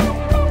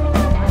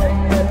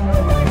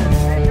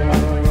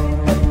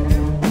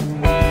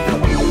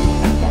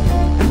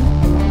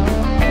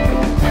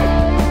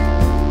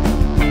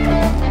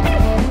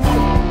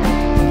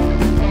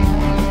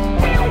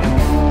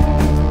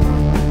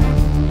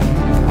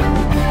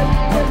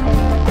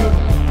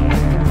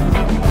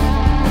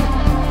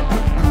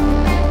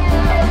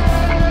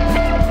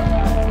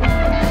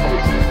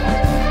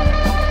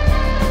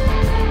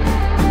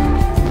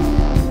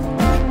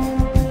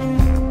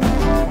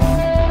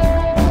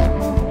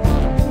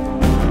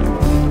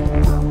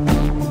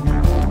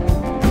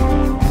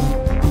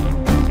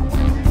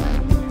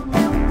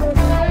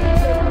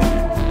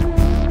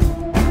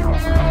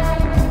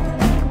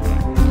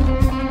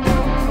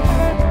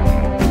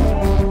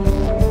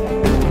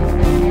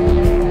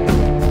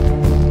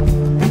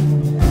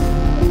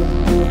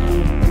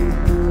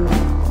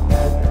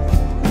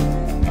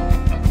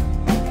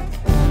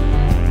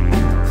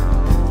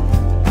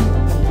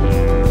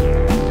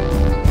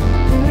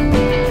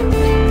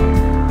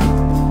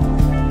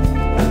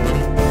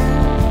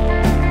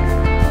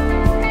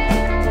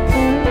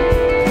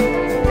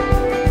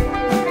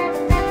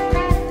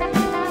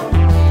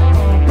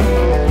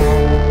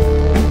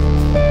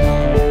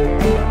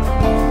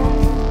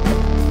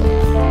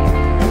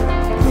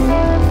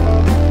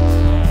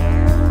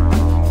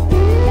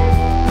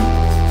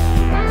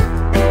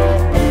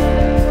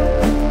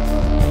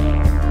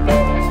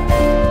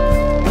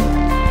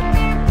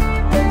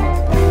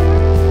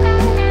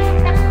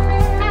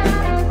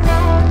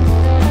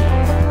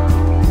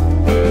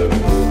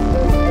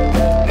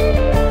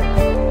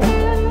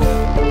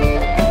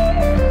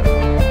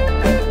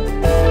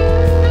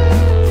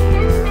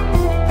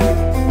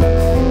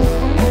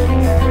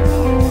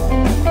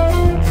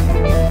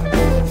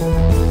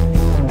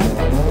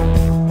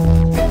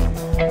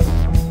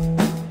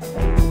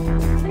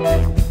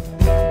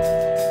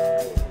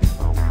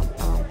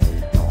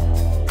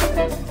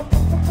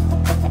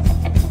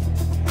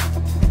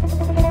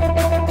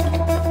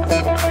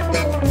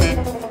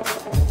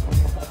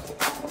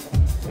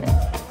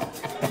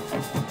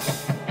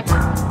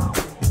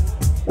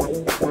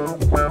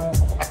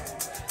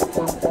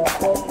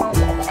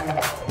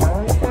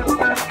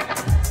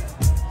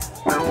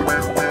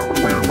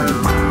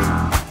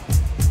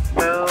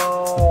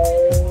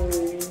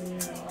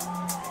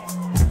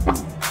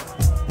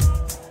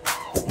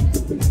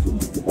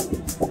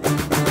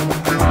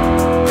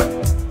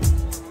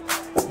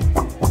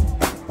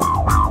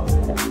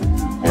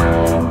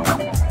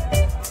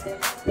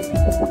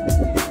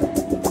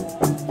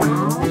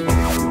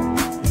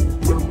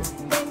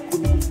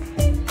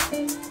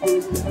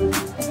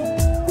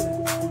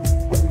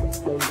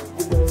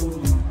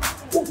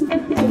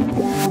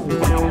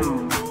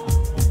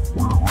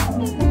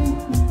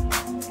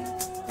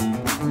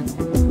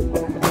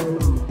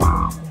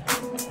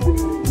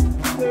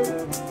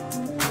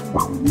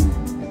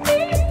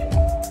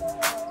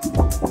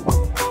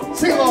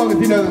 Sing along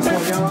if you know this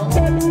one, y'all.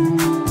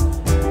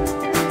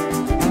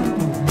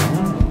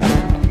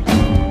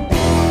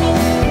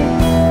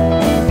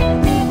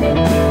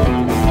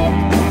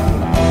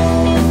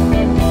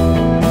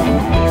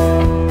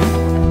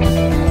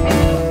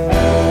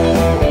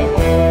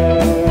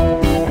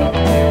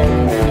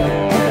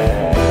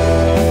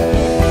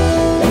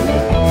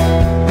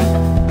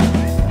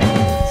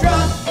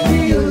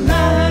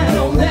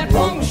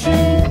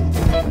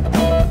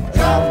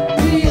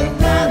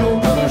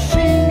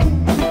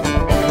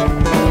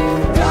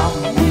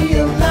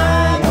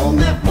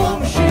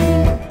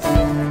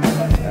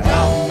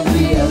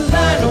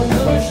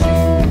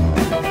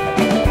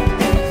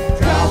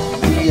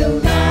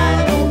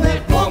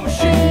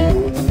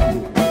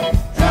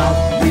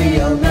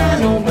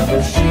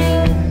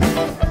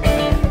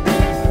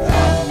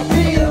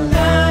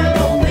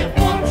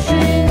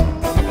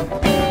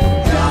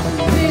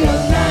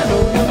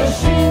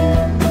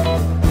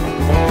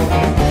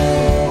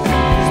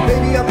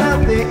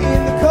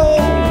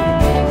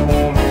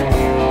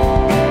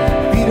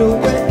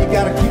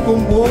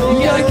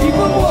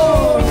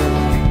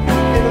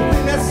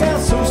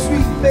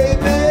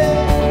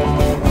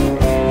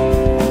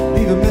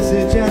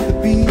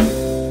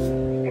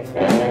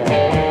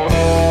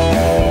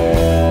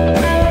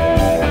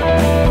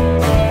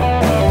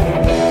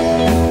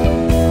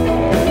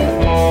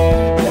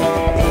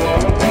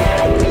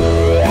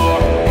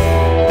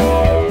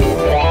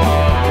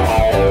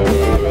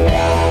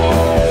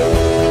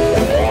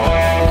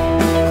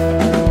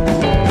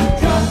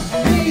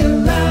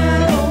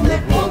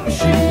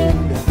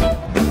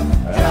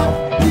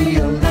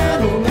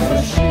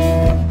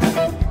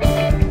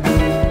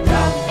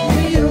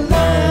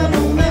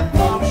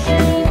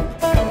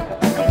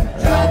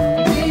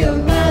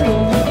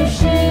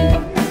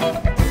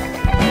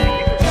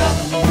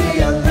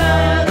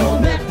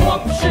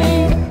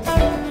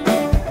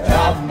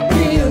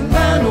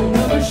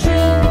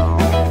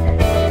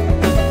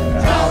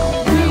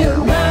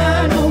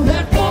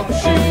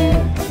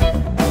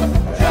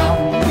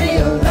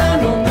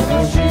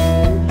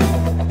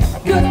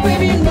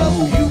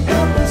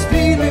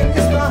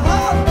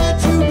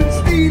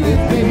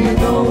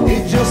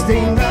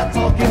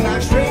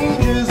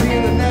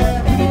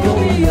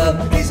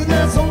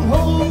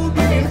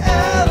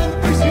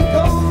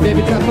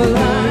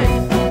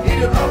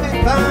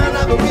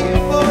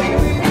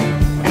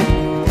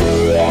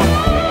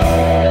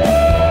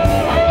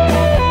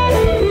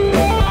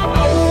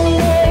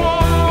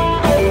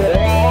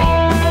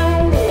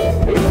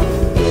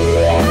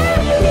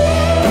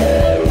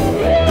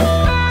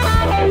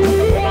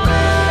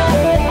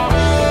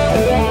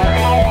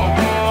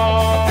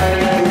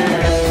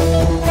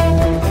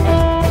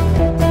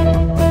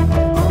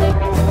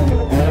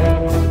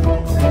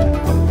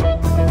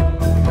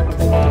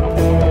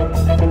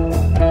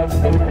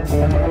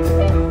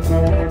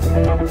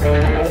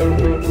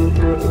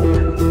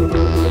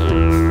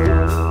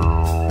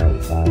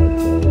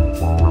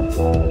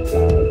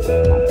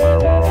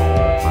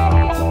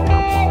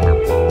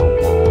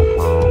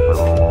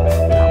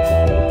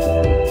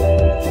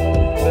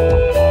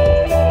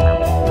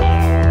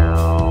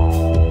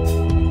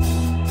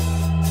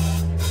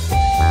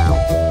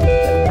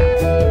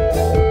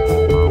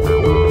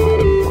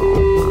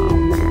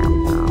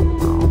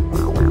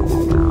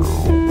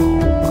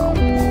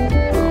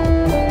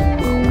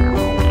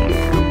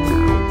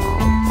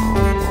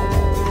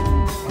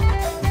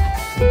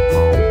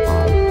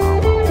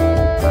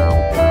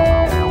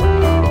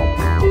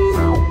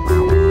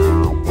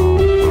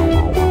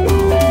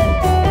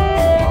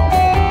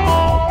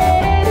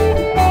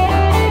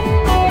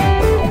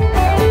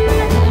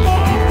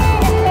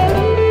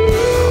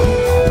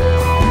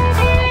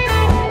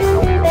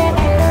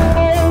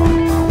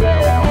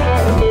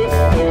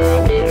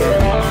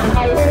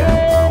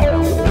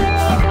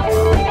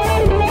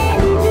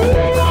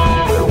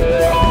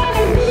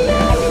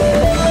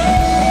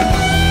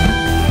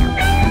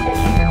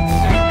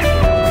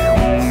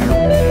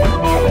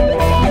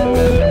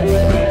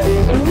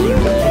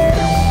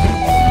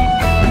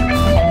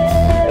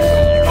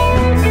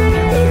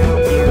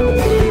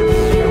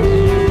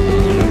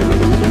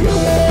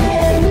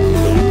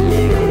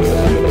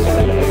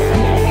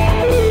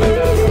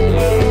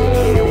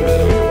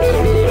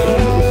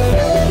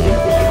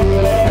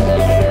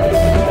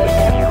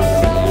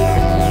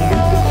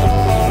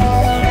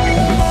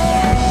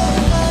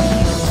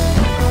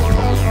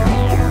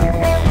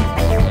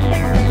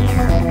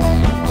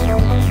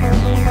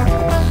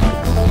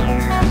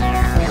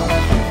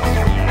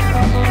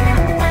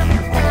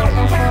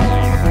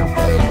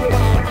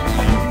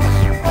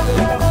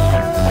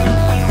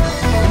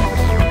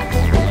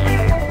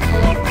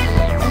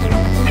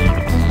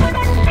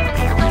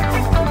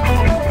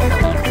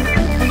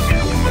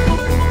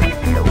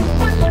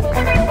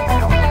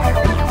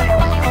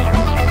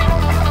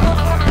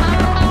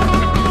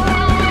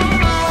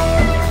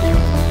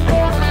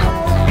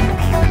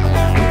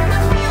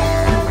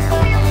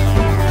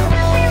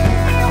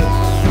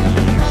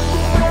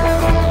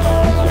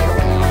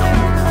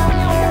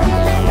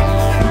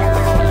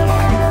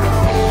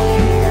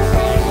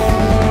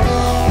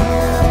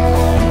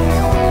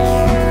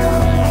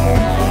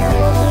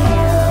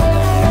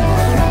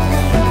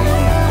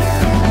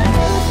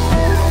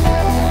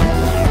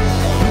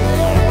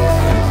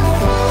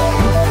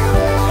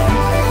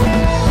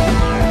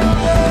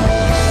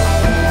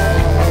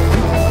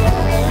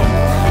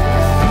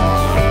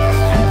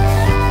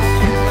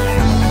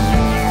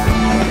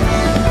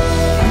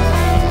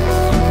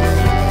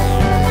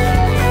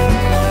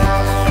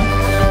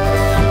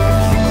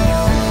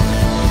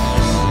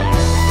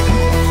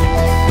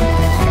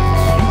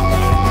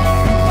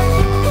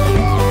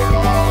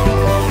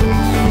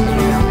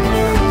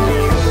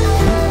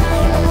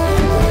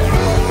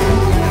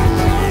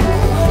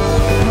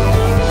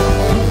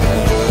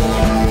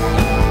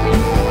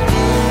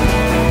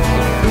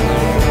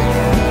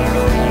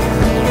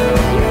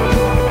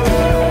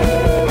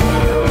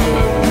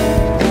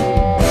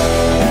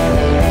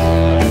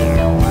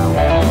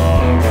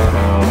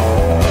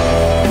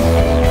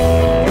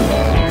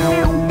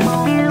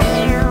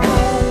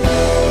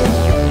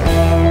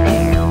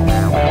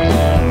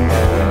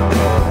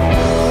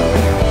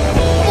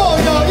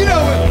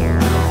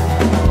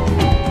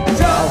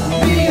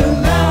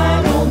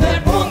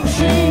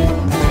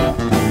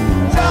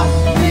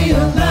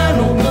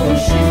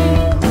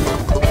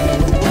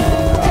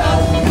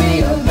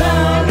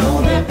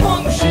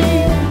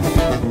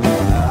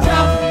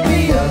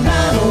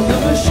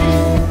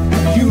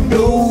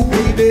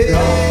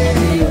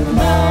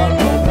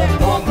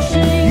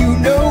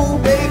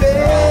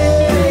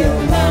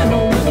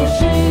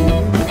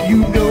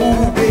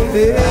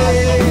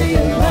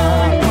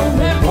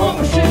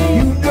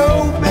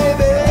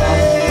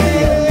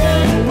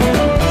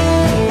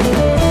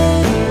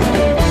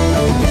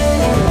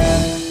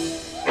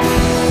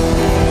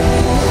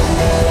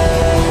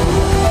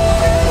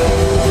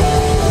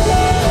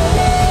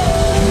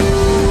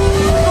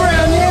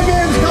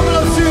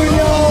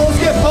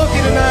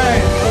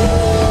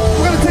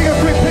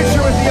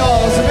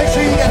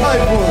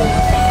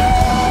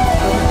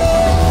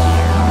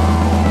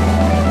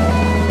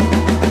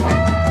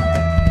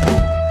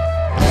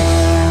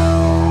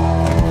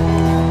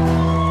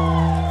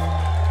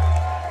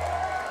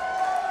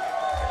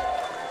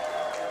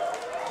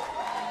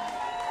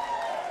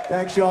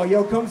 Thanks, y'all.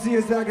 Yo, come see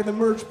us back at the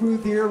merch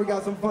booth here. We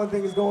got some fun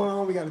things going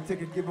on. We got a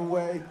ticket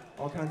giveaway,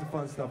 all kinds of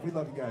fun stuff. We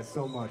love you guys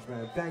so much,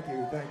 man. Thank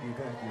you, thank you,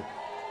 thank you.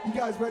 You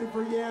guys ready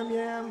for Yam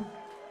Yam?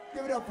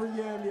 Give it up for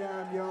Yam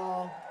Yam,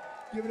 y'all.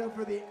 Give it up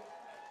for the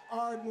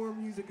Ardmore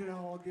Music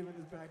Hall giving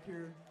us back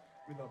here.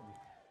 We love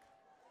you.